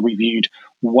 which is where we viewed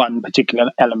one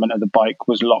particular element of the bike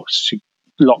was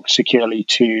locked securely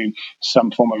to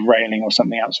some form of railing or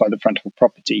something outside the front of a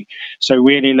property. So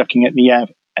really looking at the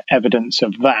evidence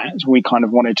of that, we kind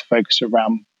of wanted to focus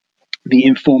around the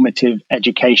informative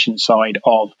education side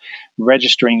of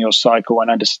registering your cycle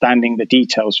and understanding the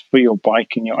details for your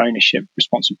bike and your ownership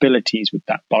responsibilities with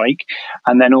that bike,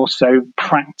 and then also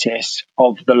practice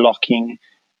of the locking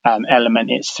element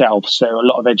itself. So a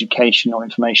lot of educational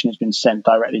information has been sent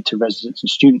directly to residents and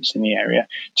students in the area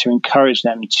to encourage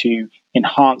them to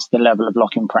enhance the level of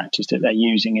locking practice that they're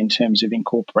using in terms of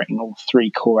incorporating all 3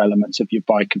 core elements of your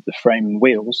bike, of the frame and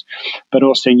wheels, but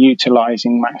also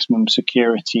utilising maximum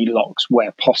security locks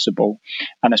where possible.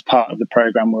 And as part of the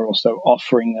programme, we're also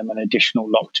offering them an additional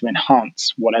lock to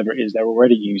enhance whatever it is they're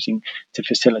already using to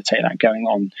facilitate that going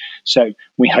on. So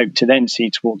we hope to then see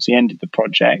towards the end of the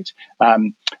project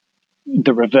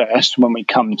the reverse when we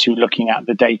come to looking at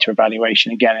the data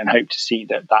evaluation again, and hope to see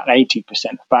that 80%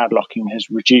 of bad locking has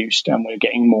reduced and we're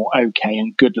getting more okay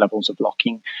and good levels of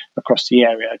locking across the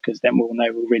area, because then we'll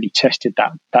know we really tested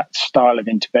that style of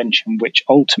intervention, which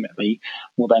ultimately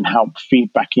will then help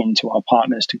feed back into our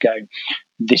partners to go,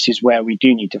 this is where we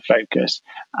do need to focus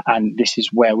and this is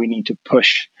where we need to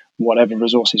push whatever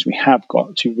resources we have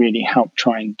got to really help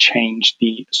try and change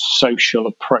the social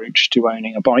approach to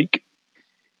owning a bike.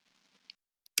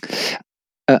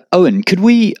 Owen, could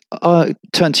we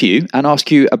turn to you and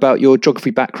ask you about your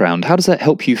geography background? How does that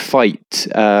help you fight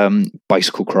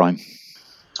bicycle crime?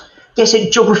 Yeah, so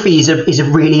geography is a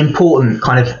really important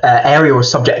kind of area or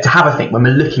subject to have, I think, when we're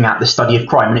looking at the study of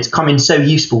crime. And it's come in so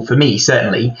useful for me,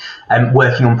 certainly,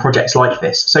 working on projects like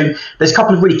this. So there's a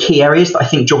couple of really key areas that I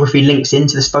think geography links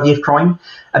into the study of crime.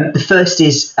 The first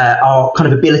is our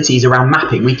kind of abilities around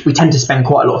mapping. We tend to spend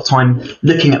quite a lot of time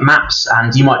looking at maps,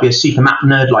 and you might be a super map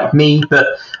nerd like me,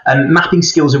 but mapping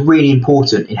skills are really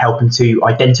important in helping to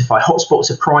identify hotspots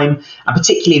of crime, and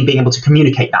particularly in being able to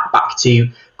communicate that back to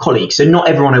colleagues. So not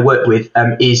everyone I work with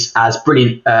is as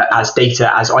brilliant as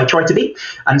data as I try to be.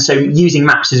 And so using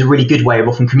maps is a really good way of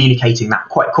often communicating that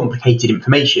quite complicated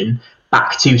information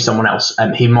back to someone else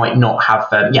who might not have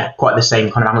quite the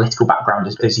same kind of analytical background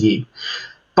as you.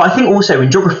 But I think also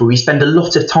in geography, we spend a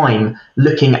lot of time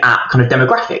looking at kind of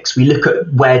demographics. We look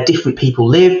at where different people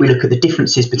live. We look at the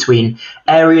differences between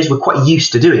areas. We're quite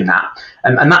used to doing that.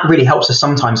 And that really helps us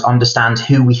sometimes understand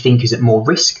who we think is at more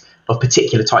risk of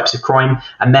particular types of crime,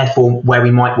 and therefore where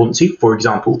we might want to, for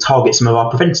example, target some of our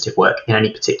preventative work in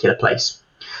any particular place.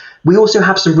 We also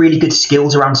have some really good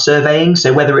skills around surveying.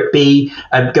 So whether it be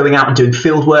going out and doing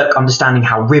field work, understanding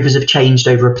how rivers have changed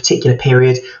over a particular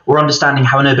period, or understanding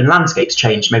how an urban landscape's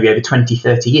changed maybe over 20,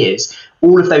 30 years,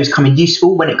 all of those come in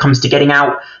useful when it comes to getting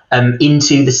out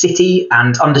into the city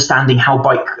and understanding how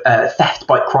bike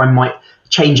crime might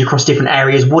change across different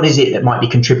areas. What is it that might be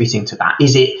contributing to that?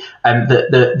 Is it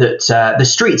that the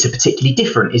streets are particularly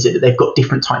different? Is it that they've got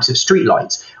different types of street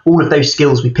lights? All of those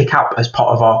skills we pick up as part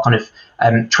of our kind of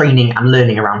training and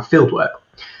learning around fieldwork.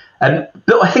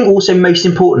 But I think also most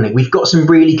importantly, we've got some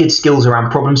really good skills around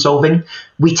problem solving.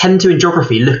 We tend to, in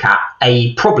geography, look at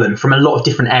a problem from a lot of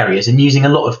different areas and using a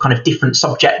lot of kind of different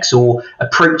subjects or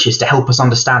approaches to help us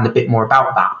understand a bit more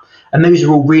about that. And those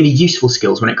are all really useful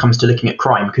skills when it comes to looking at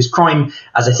crime, because crime,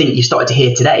 as I think you started to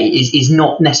hear today, is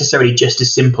not necessarily just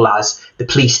as simple as the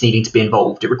police needing to be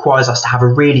involved. It requires us to have a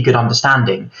really good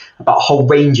understanding about a whole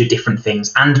range of different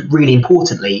things, and really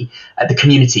importantly, the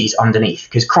communities underneath,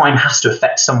 because crime has to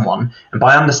affect someone. And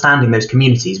by understanding those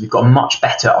communities, we've got a much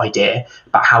better idea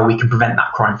about how we can prevent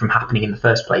that crime from happening in the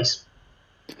first place.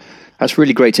 That's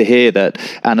really great to hear that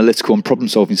analytical and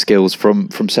problem-solving skills from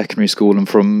secondary school and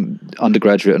from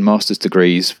undergraduate and master's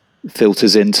degrees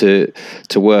filters into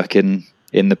work in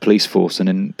the police force and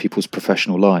in people's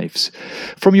professional lives.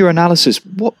 From your analysis,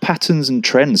 what patterns and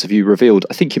trends have you revealed?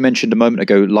 I think you mentioned a moment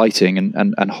ago lighting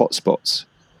and hotspots.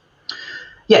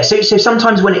 Yeah, so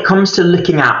sometimes when it comes to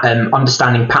looking at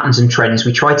understanding patterns and trends,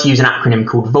 we try to use an acronym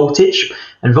called VOLTAGE,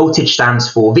 and VOLTAGE stands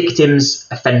for victims,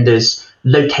 offenders,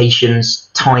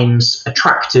 locations, times,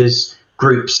 attractors,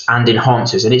 groups, and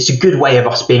enhancers. And it's a good way of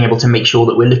us being able to make sure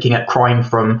that we're looking at crime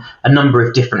from a number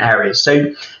of different areas.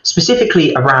 So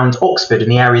specifically around Oxford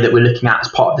and the area that we're looking at as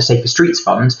part of the Safer Streets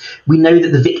Fund, we know that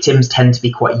the victims tend to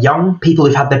be quite young. People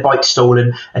who've had their bikes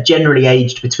stolen are generally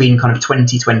aged between kind of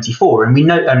 20, 24. And we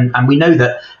know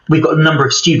that we've got a number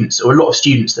of students, or a lot of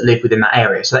students, that live within that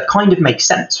area. So that kind of makes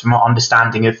sense from our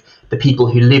understanding of the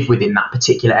people who live within that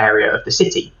particular area of the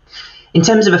city. In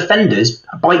terms of offenders,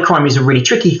 bike crime is a really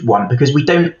tricky one because we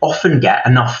don't often get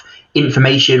enough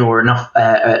information or enough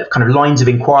kind of lines of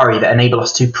inquiry that enable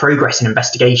us to progress an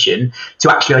investigation to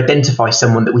actually identify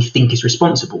someone that we think is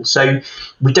responsible. So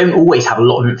we don't always have a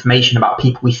lot of information about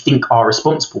people we think are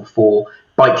responsible for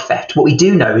bike theft. What we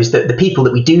do know is that the people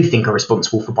that we do think are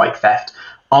responsible for bike theft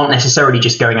aren't necessarily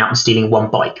just going out and stealing one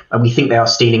bike. And we think they are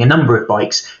stealing a number of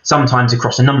bikes, sometimes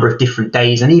across a number of different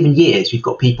days and even years. We've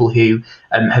got people who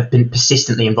have been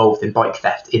persistently involved in bike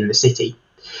theft in the city.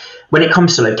 When it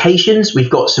comes to locations, we've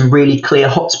got some really clear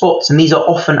hotspots, and these are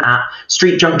often at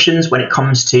street junctions when it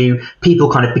comes to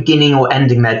people kind of beginning or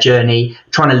ending their journey,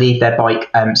 trying to leave their bike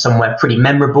somewhere pretty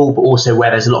memorable, but also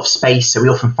where there's a lot of space. So we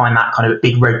often find that kind of at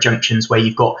big road junctions where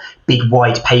you've got big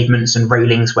wide pavements and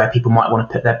railings where people might want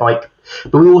to put their bike.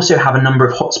 But we also have a number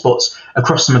of hotspots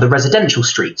across some of the residential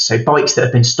streets, so bikes that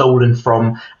have been stolen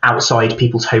from outside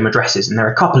people's home addresses. And there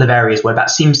are a couple of areas where that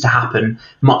seems to happen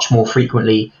much more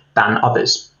frequently than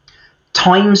others.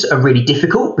 Times are really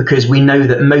difficult because we know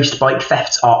that most bike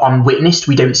thefts are unwitnessed.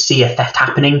 We don't see a theft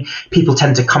happening. People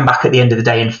tend to come back at the end of the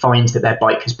day and find that their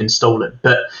bike has been stolen.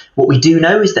 But what we do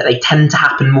know is that they tend to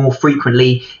happen more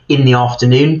frequently in the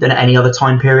afternoon than at any other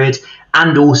time period.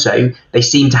 And also, they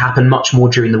seem to happen much more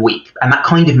during the week. And that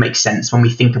kind of makes sense when we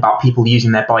think about people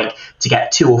using their bike to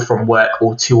get to or from work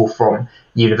or to or from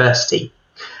university.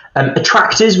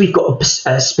 Attractors, we've got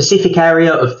a specific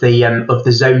area of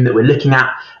the zone that we're looking at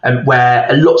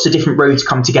where lots of different roads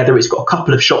come together. It's got a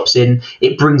couple of shops in.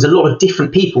 It brings a lot of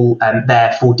different people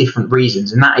there for different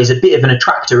reasons. And that is a bit of an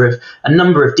attractor of a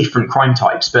number of different crime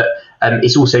types. But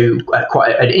it's also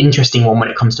quite an interesting one when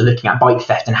it comes to looking at bike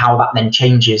theft and how that then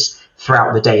changes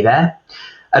throughout the day there.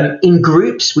 In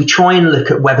groups, we try and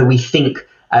look at whether we think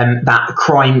that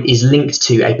crime is linked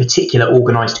to a particular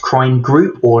organised crime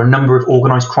group or a number of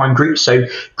organised crime groups. So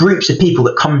groups of people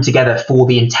that come together for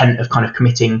the intent of kind of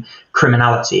committing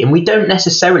criminality. And we don't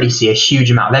necessarily see a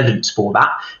huge amount of evidence for that,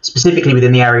 specifically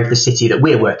within the area of the city that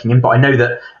we're working in. But I know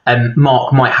that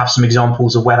Mark might have some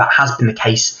examples of where that has been the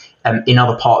case in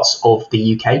other parts of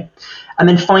the UK. And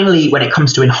then finally, when it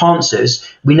comes to enhancers,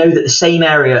 we know that the same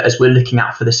area as we're looking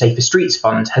at for the Safer Streets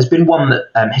Fund has been one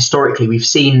that historically we've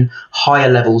seen higher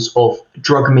levels of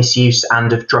drug misuse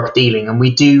and of drug dealing. And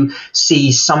we do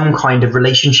see some kind of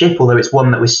relationship, although it's one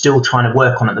that we're still trying to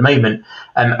work on at the moment,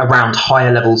 around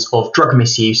higher levels of drug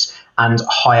misuse and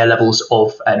higher levels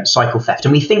of cycle theft.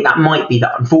 And we think that might be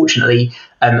that, unfortunately,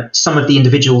 some of the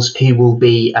individuals who will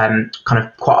be kind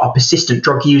of quite our persistent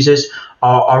drug users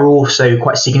are also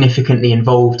quite significantly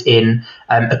involved in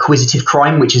acquisitive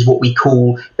crime, which is what we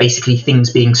call basically things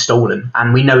being stolen.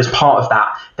 And we know as part of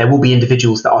that, there will be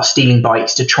individuals that are stealing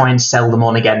bikes to try and sell them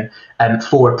on again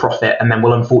for a profit, and then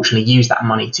will unfortunately use that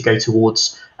money to go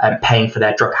towards paying for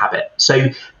their drug habit. So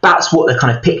that's what the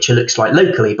kind of picture looks like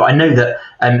locally. But I know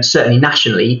that certainly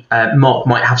nationally, Mark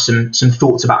might have some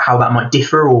thoughts about how that might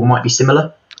differ or might be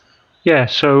similar. Yeah,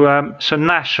 so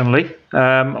nationally,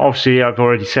 obviously I've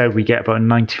already said we get about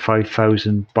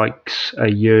 95,000 bikes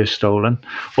a year stolen.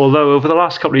 Although over the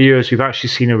last couple of years we've actually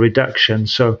seen a reduction.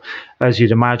 So as you'd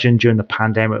imagine, during the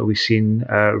pandemic we've seen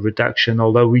a reduction.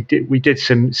 Although we did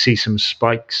see some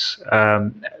spikes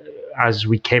as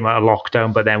we came out of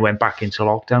lockdown, but then went back into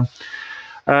lockdown.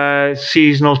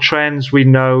 Seasonal trends, we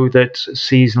know that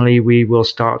seasonally we will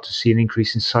start to see an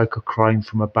increase in cycle crime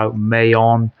from about May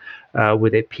on,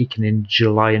 with it peaking in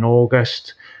July and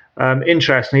August.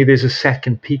 Interestingly, there's a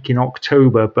second peak in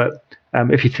October, but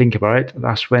if you think about it,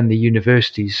 that's when the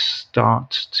universities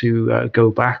start to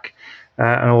go back,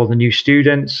 and all the new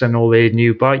students and all their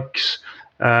new bikes.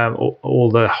 All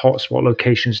the hotspot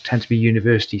locations tend to be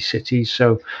university cities,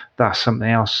 so that's something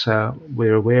else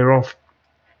we're aware of.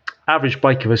 Average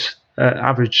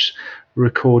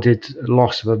recorded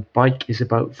loss of a bike is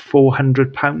about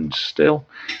 £400 still.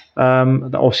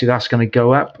 Obviously, that's going to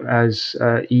go up as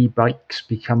e-bikes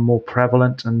become more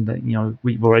prevalent, and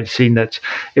we've already seen that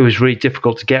it was really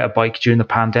difficult to get a bike during the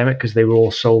pandemic because they were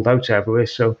all sold out everywhere.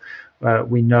 So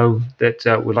we know that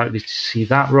we're likely to see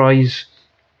that rise.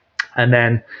 And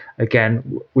then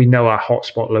again, we know our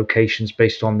hotspot locations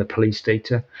based on the police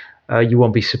data. You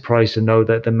won't be surprised to know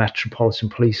that the Metropolitan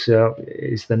Police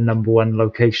is the number one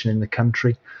location in the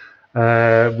country,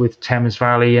 with Thames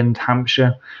Valley and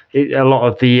Hampshire. A lot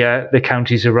of the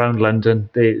counties around London,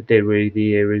 they're really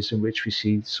the areas in which we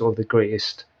see sort of the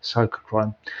greatest cycle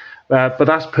crime. But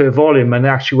that's per volume, and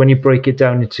actually when you break it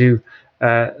down into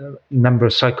number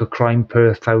of cycle crime per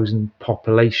 1,000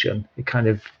 population, it kind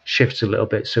of shifts a little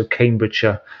bit. So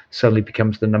Cambridgeshire suddenly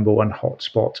becomes the number one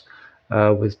hotspot,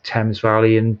 with Thames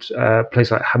Valley and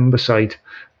places like Humberside,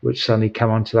 which suddenly come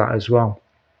onto that as well.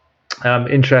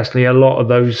 Interestingly, a lot of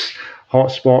those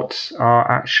hotspots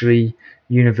are actually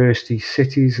university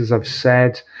cities, as I've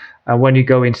said. And when you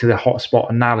go into the hotspot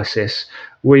analysis,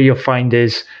 where you'll find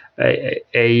is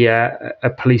a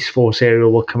police force area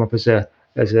will come up as a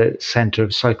centre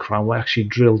of cycle crime. We'll actually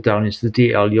drill down into the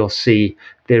detail. You'll see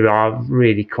there are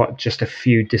really quite just a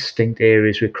few distinct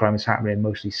areas where crime is happening,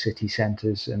 mostly city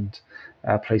centres and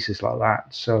places like that.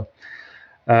 So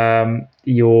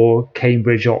your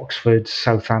Cambridge, Oxford,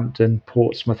 Southampton,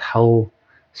 Portsmouth, Hull,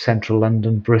 Central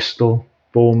London, Bristol,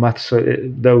 Bournemouth. So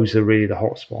those are really the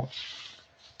hotspots.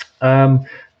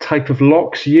 Type of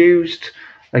locks used.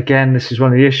 Again, this is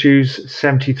one of the issues.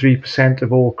 73%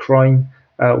 of all crime,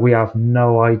 we have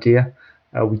no idea.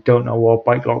 We don't know what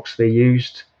bike locks they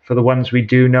used. For the ones we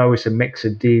do know, it's a mix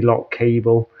of D-lock,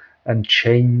 cable, and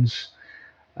chains.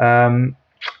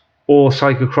 All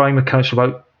cycle crime accounts for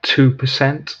about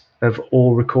 2% of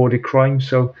all recorded crime.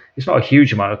 So it's not a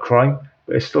huge amount of crime,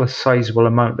 but it's still a sizable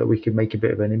amount that we can make a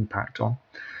bit of an impact on.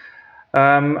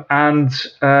 And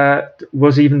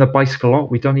was even the bicycle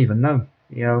locked? We don't even know.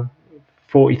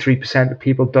 43% of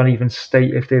people don't even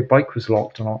state if their bike was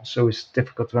locked or not. So it's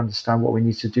difficult to understand what we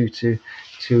need to do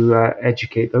to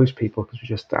educate those people, because we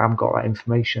just haven't got that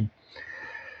information.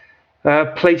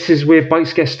 Places where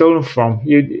bikes get stolen from.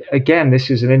 Again, this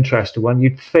is an interesting one.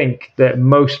 You'd think that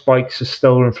most bikes are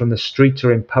stolen from the street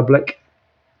or in public.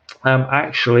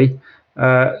 Actually,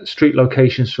 street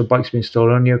locations for bikes being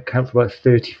stolen only account for about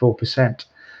 34%.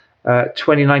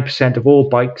 29% of all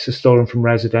bikes are stolen from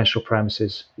residential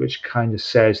premises, which kind of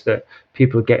says that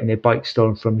people are getting their bikes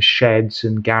stolen from sheds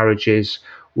and garages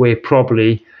where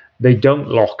probably they don't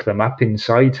lock them up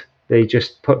inside. They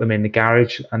just put them in the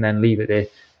garage and then leave it there.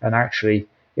 And actually,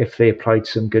 if they applied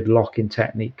some good locking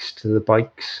techniques to the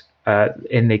bikes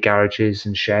in their garages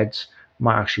and sheds,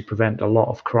 might actually prevent a lot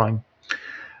of crime.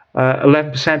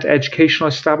 11% educational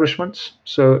establishments.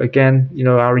 So again,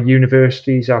 our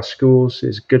universities, our schools,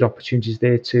 there's good opportunities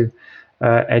there to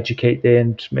educate there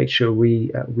and make sure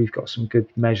we've got some good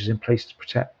measures in place to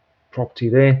protect property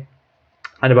there.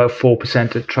 and about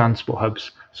 4% at transport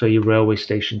hubs, so your railway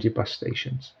stations, your bus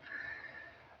stations.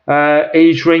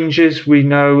 Age ranges, we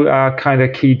know our kind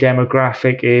of key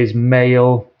demographic is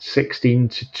male 16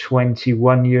 to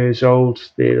 21 years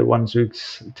old. They're the ones who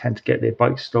tend to get their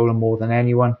bikes stolen more than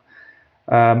anyone.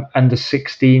 Under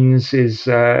 16s is,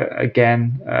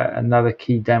 again, another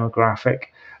key demographic.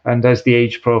 And as the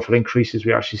age profile increases,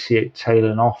 we actually see it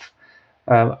tailing off.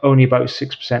 Only about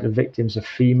 6% of victims are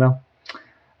female.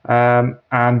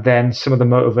 And then some of the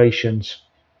motivations.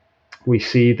 We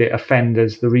see the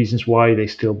offenders, the reasons why they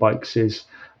steal bikes is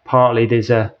partly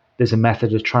there's a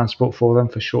method of transport for them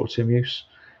for short-term use.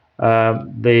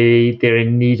 They're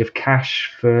in need of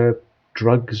cash for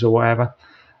drugs or whatever.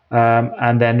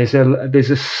 And then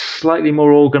there's a slightly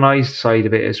more organized side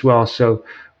of it as well. So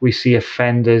we see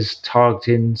offenders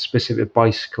targeting specific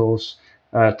bicycles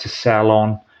to sell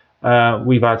on.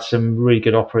 We've had some really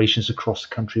good operations across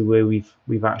the country where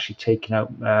we've actually taken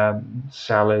out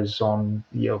sellers on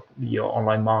your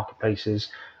online marketplaces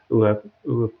who have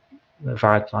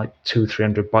had like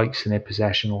 200-300 bikes in their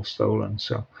possession or stolen.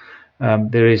 So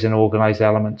there is an organized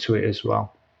element to it as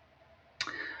well.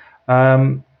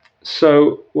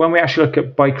 So when we actually look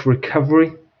at bike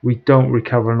recovery, we don't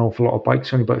recover an awful lot of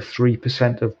bikes. Only about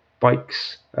 3% of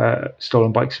bikes,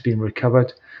 stolen bikes, have been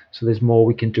recovered. So there's more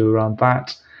we can do around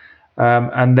that.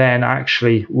 And then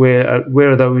actually,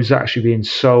 where are those actually being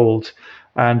sold?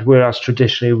 And whereas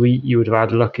traditionally you would have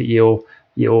had a look at your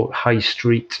high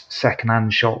street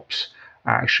secondhand shops,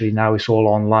 actually now it's all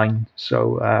online.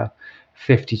 So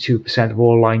 52% of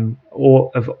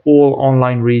all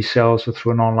online resales are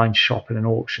through an online shop and an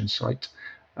auction site,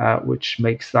 which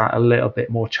makes that a little bit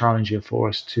more challenging for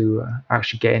us to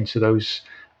actually get into those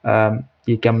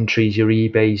your Gumtrees, your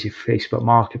eBays, your Facebook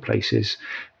marketplaces,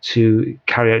 to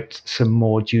carry out some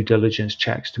more due diligence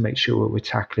checks to make sure we're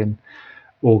tackling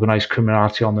organised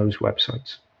criminality on those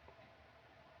websites.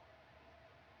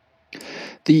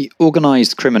 The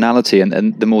organised criminality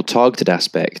and the more targeted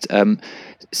aspect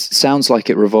sounds like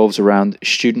it revolves around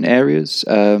student areas,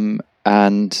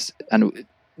 and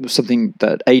something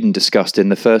that Aidan discussed in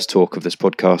the first talk of this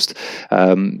podcast,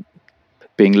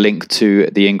 being linked to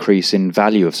the increase in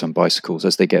value of some bicycles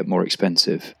as they get more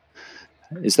expensive.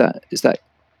 Is that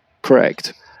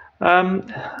correct?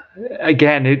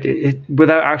 Again, it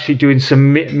without actually doing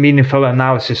some meaningful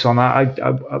analysis on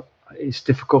that, it's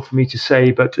difficult for me to say,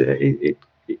 but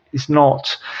it's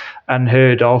not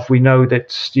unheard of. We know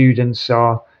that students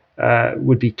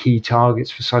would be key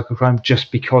targets for cybercrime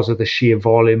just because of the sheer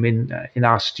volume in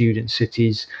our student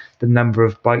cities, the number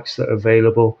of bikes that are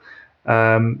available,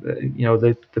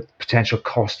 the potential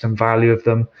cost and value of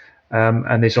them.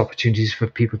 And there's opportunities for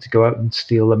people to go out and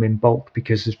steal them in bulk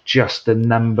because of just the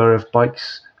number of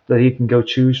bikes that you can go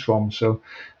choose from. So,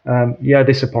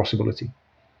 there's a possibility.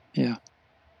 Yeah.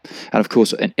 And of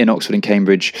course, in Oxford and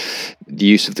Cambridge, the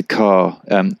use of the car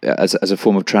as a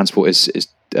form of transport is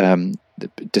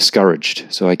discouraged.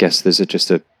 So I guess there's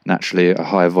just naturally a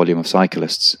higher volume of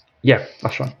cyclists. Yeah,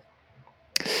 that's right.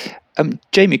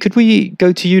 Jamie, could we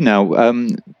go to you now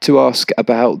to ask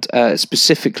about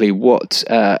specifically what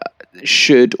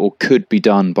should or could be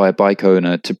done by a bike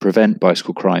owner to prevent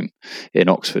bicycle crime in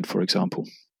Oxford, for example?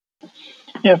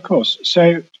 Yeah, of course.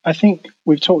 So I think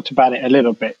we've talked about it a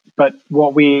little bit, but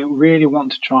what we really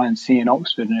want to try and see in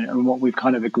Oxford, and what we've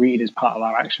kind of agreed as part of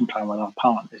our action plan with our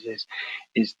partners,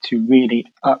 is to really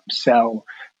upsell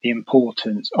the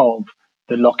importance of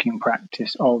the locking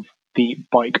practice, of the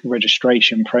bike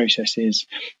registration processes,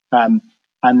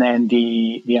 and then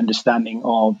the understanding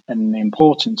of and the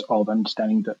importance of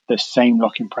understanding that the same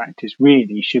locking practice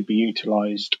really should be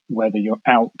utilised whether you're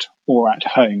out or at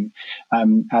home,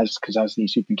 because as the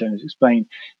superintendent explained,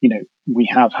 we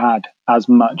have had as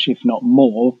much, if not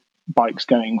more, bikes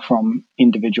going from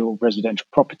individual residential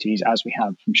properties as we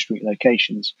have from street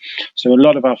locations. So a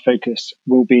lot of our focus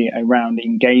will be around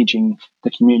engaging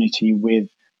the community with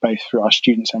both through our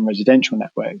students and residential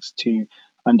networks to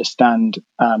understand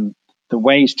the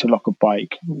ways to lock a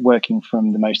bike, working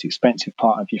from the most expensive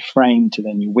part of your frame to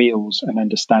then your wheels, and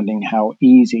understanding how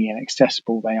easy and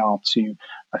accessible they are to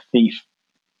a thief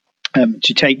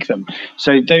to take them.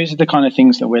 So those are the kind of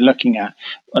things that we're looking at,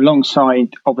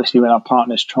 alongside obviously with our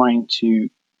partners trying to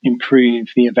improve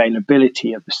the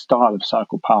availability of the style of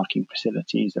cycle parking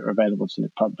facilities that are available to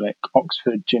the public.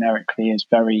 Oxford generically is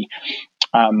very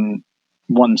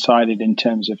one-sided in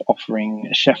terms of offering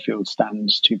Sheffield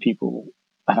stands to people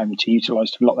to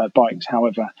utilise to lock their bikes.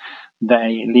 However,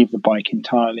 they leave the bike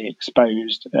entirely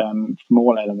exposed from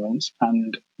all elements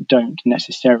and don't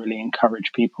necessarily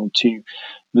encourage people to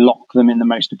lock them in the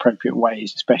most appropriate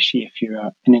ways, especially if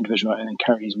you're an individual and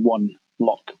carries one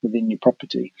lock within your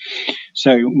property.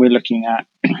 So we're looking at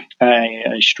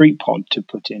a street pod to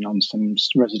put in on some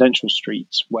residential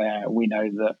streets where we know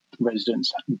that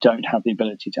residents don't have the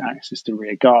ability to access the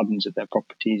rear gardens of their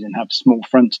properties and have small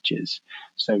frontages.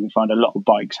 So we find a lot of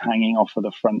bikes hanging off of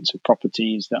the fronts of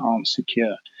properties that aren't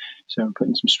secure. So we're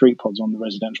putting some street pods on the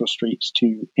residential streets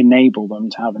to enable them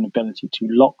to have an ability to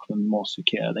lock them more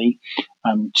securely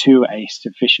to a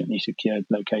sufficiently secured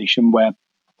location where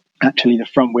actually the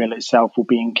front wheel itself will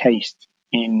be encased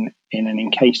in an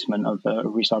encasement of a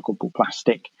recyclable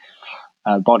plastic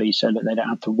body, so that they don't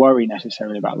have to worry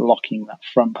necessarily about locking that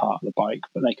front part of the bike,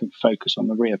 but they can focus on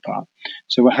the rear part.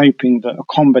 So we're hoping that a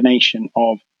combination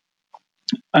of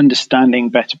understanding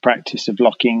better practice of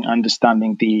locking,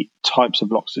 understanding the types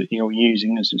of locks that you're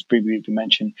using, as has previously been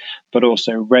mentioned, but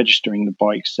also registering the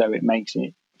bike so it makes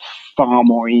it far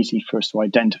more easy for us to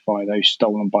identify those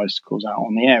stolen bicycles out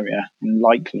on the area and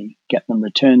likely get them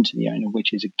returned to the owner,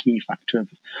 which is a key factor of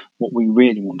what we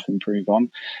really want to improve on,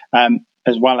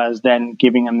 as well as then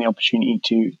giving them the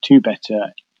opportunity to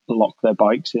better lock their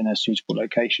bikes in a suitable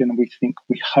location. And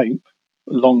we hope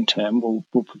long term will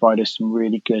provide us some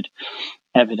really good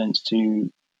evidence to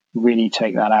really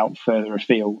take that out further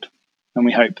afield. And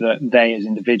we hope that they as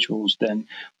individuals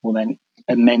will then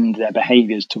amend their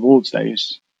behaviours towards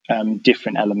those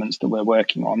different elements that we're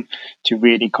working on to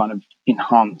really kind of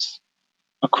enhance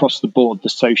across the board the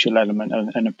social element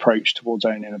and approach towards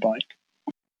owning a bike.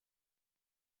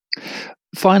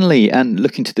 Finally, and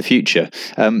looking to the future,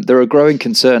 there are growing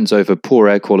concerns over poor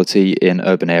air quality in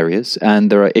urban areas, and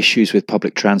there are issues with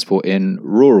public transport in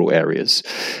rural areas.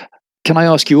 Can I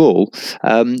ask you all,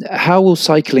 how will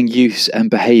cycling use and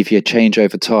behaviour change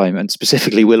over time, and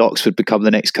specifically, will Oxford become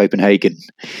the next Copenhagen?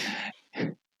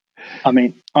 I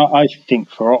mean, I think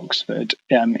for Oxford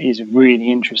is a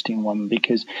really interesting one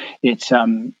because it's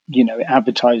it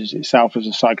advertises itself as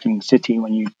a cycling city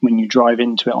when you drive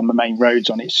into it on the main roads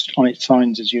on its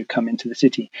signs as you come into the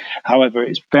city. However,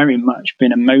 it's very much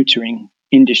been a motoring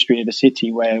industry of the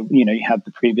city where you had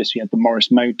the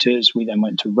Morris Motors, we then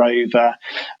went to Rover,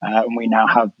 and we now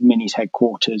have Mini's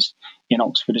headquarters in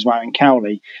Oxford as well, in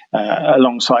Cowley,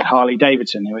 alongside Harley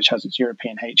Davidson, which has its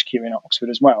European HQ in Oxford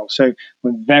as well. So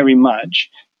we're very much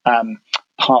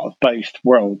part of both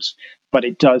worlds, but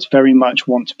it does very much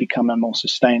want to become a more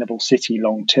sustainable city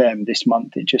long term. This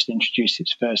month it just introduced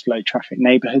its first low traffic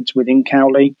neighbourhoods within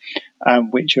Cowley,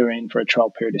 which are in for a trial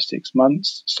period of 6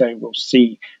 months. So we'll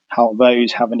see how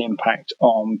those have an impact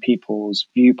on people's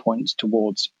viewpoints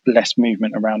towards less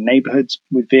movement around neighbourhoods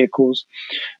with vehicles.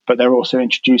 But they're also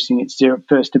introducing its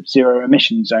first zero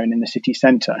emission zone in the city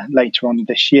centre later on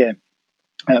this year,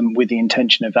 with the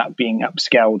intention of that being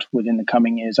upscaled within the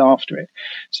coming years after it.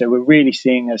 So we're really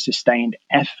seeing a sustained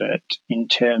effort in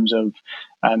terms of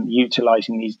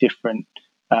utilising these different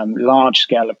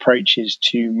large-scale approaches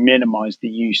to minimise the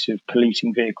use of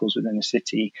polluting vehicles within the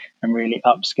city and really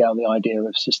upscale the idea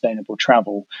of sustainable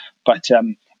travel. But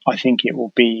I think it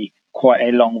will be quite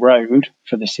a long road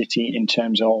for the city in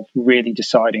terms of really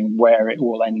deciding where it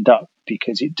will end up,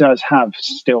 because it does have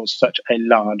still such a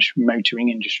large motoring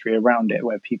industry around it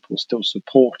where people still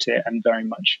support it and very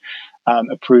much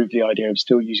approve the idea of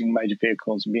still using motor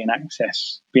vehicles and being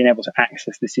able to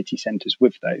access the city centres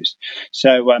with those.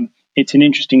 So it's an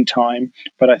interesting time,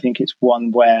 but I think it's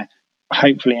one where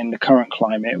hopefully in the current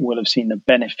climate we'll have seen the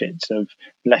benefits of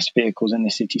less vehicles in the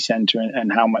city centre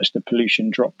and how much the pollution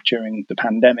dropped during the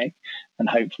pandemic, and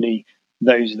hopefully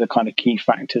those are the kind of key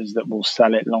factors that will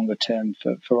sell it longer term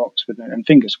for Oxford, and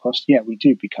fingers crossed, we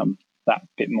do become that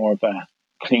bit more of a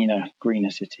cleaner,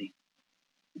 greener city.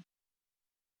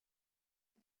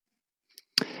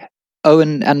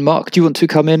 Owen and Mark, do you want to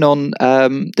come in on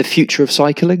the future of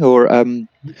cycling, or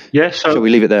shall we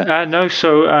leave it there? No,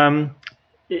 so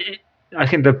I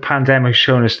think the pandemic has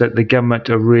shown us that the government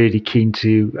are really keen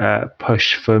to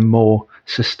push for more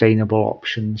sustainable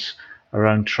options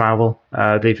around travel.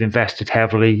 They've invested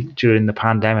heavily during the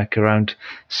pandemic around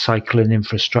cycling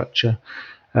infrastructure.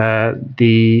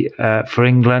 For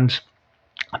England,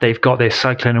 they've got their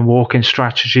cycling and walking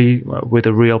strategy with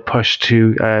a real push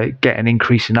to get an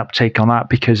increase in uptake on that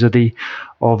because of the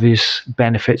obvious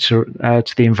benefits to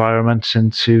the environment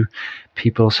and to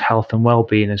people's health and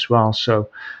well-being as well. So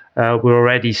we're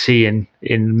already seeing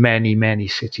in many, many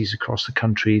cities across the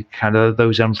country kind of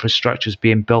those infrastructures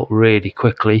being built really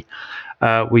quickly.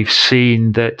 We've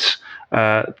seen that,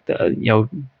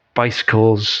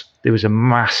 bicycles, there was a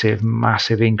massive,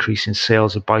 massive increase in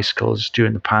sales of bicycles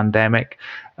during the pandemic.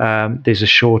 There's a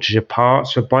shortage of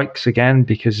parts for bikes again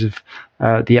because of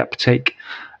the uptake.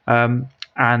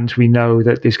 And we know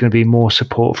that there's going to be more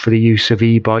support for the use of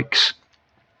e-bikes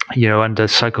under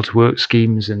cycle to work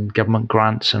schemes and government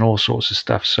grants and all sorts of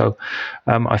stuff. So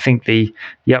I think the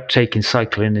uptake in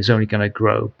cycling is only going to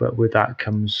grow, but with that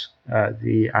comes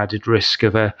the added risk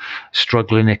of a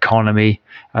struggling economy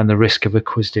and the risk of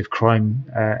acquisitive crime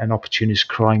and opportunist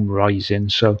crime rising.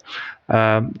 So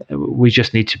we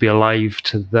just need to be alive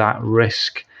to that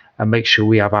risk and make sure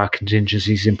we have our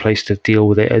contingencies in place to deal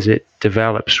with it as it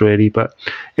develops, really. But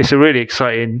it's a really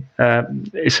exciting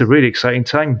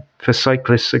time for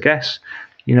cyclists, I guess.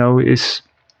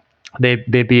 They're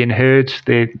being heard.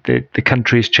 The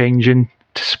country is changing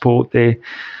to support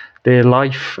their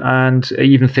life, and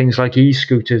even things like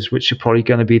e-scooters, which are probably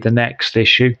going to be the next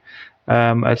issue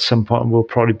at some point, will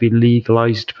probably be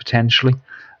legalized potentially.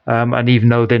 And even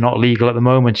though they're not legal at the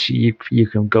moment, you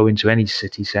can go into any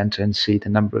city centre and see the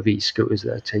number of e-scooters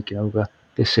that are taking over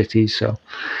the cities. So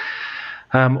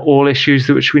all issues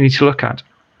which we need to look at.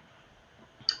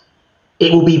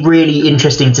 It will be really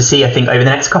interesting to see, I think, over the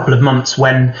next couple of months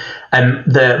when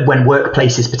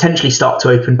workplaces potentially start to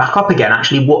open back up again,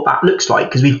 actually what that looks like,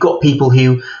 because we've got people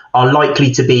who are likely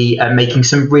to be making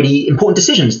some really important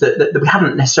decisions that we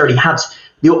haven't necessarily had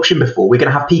the option before. We're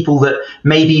going to have people that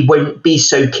maybe won't be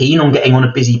so keen on getting on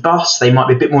a busy bus. They might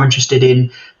be a bit more interested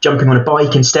in jumping on a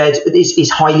bike instead.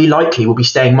 It's highly likely we'll be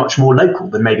staying much more local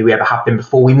than maybe we ever have been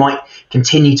before. We might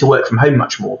continue to work from home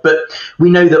much more. But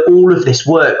we know that all of this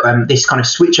work, this kind of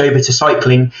switch over to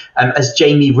cycling, as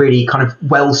Jamie really kind of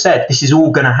well said, this is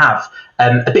all going to have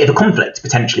a bit of a conflict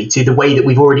potentially to the way that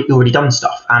we've already done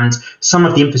stuff. And some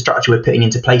of the infrastructure we're putting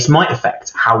into place might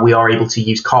affect how we are able to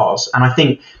use cars. And I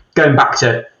think going back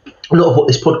to a lot of what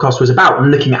this podcast was about and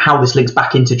looking at how this links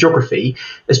back into geography,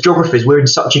 as geographers, we're in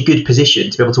such a good position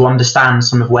to be able to understand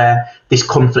some of where this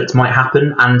conflict might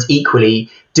happen, and equally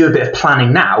do a bit of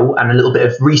planning now and a little bit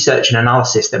of research and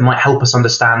analysis that might help us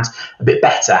understand a bit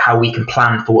better how we can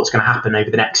plan for what's going to happen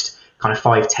over the next kind of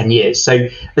 5-10 years. So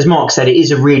as Mark said, it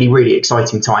is a really, really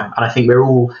exciting time. And I think we're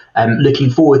all looking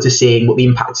forward to seeing what the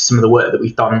impact of some of the work that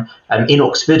we've done in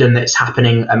Oxford and that's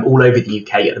happening all over the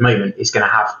UK at the moment is going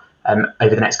to have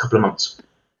over the next couple of months.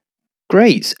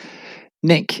 Great.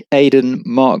 Nick, Aidan,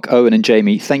 Mark, Owen and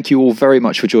Jamie, thank you all very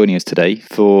much for joining us today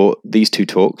for these two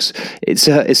talks. It's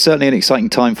certainly an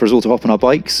exciting time for us all to hop on our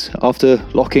bikes after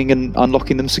locking and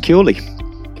unlocking them securely.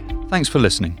 Thanks for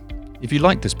listening. If you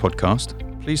like this podcast,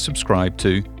 please subscribe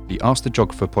to the Ask the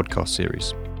Geographer podcast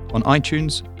series on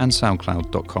iTunes and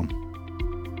soundcloud.com.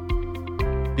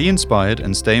 Be inspired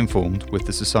and stay informed with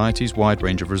the Society's wide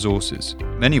range of resources,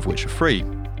 many of which are free.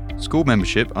 School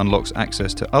membership unlocks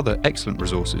access to other excellent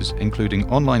resources, including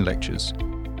online lectures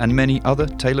and many other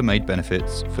tailor-made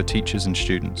benefits for teachers and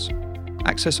students.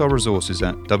 Access our resources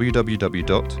at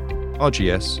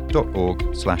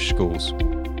www.rgs.org/schools.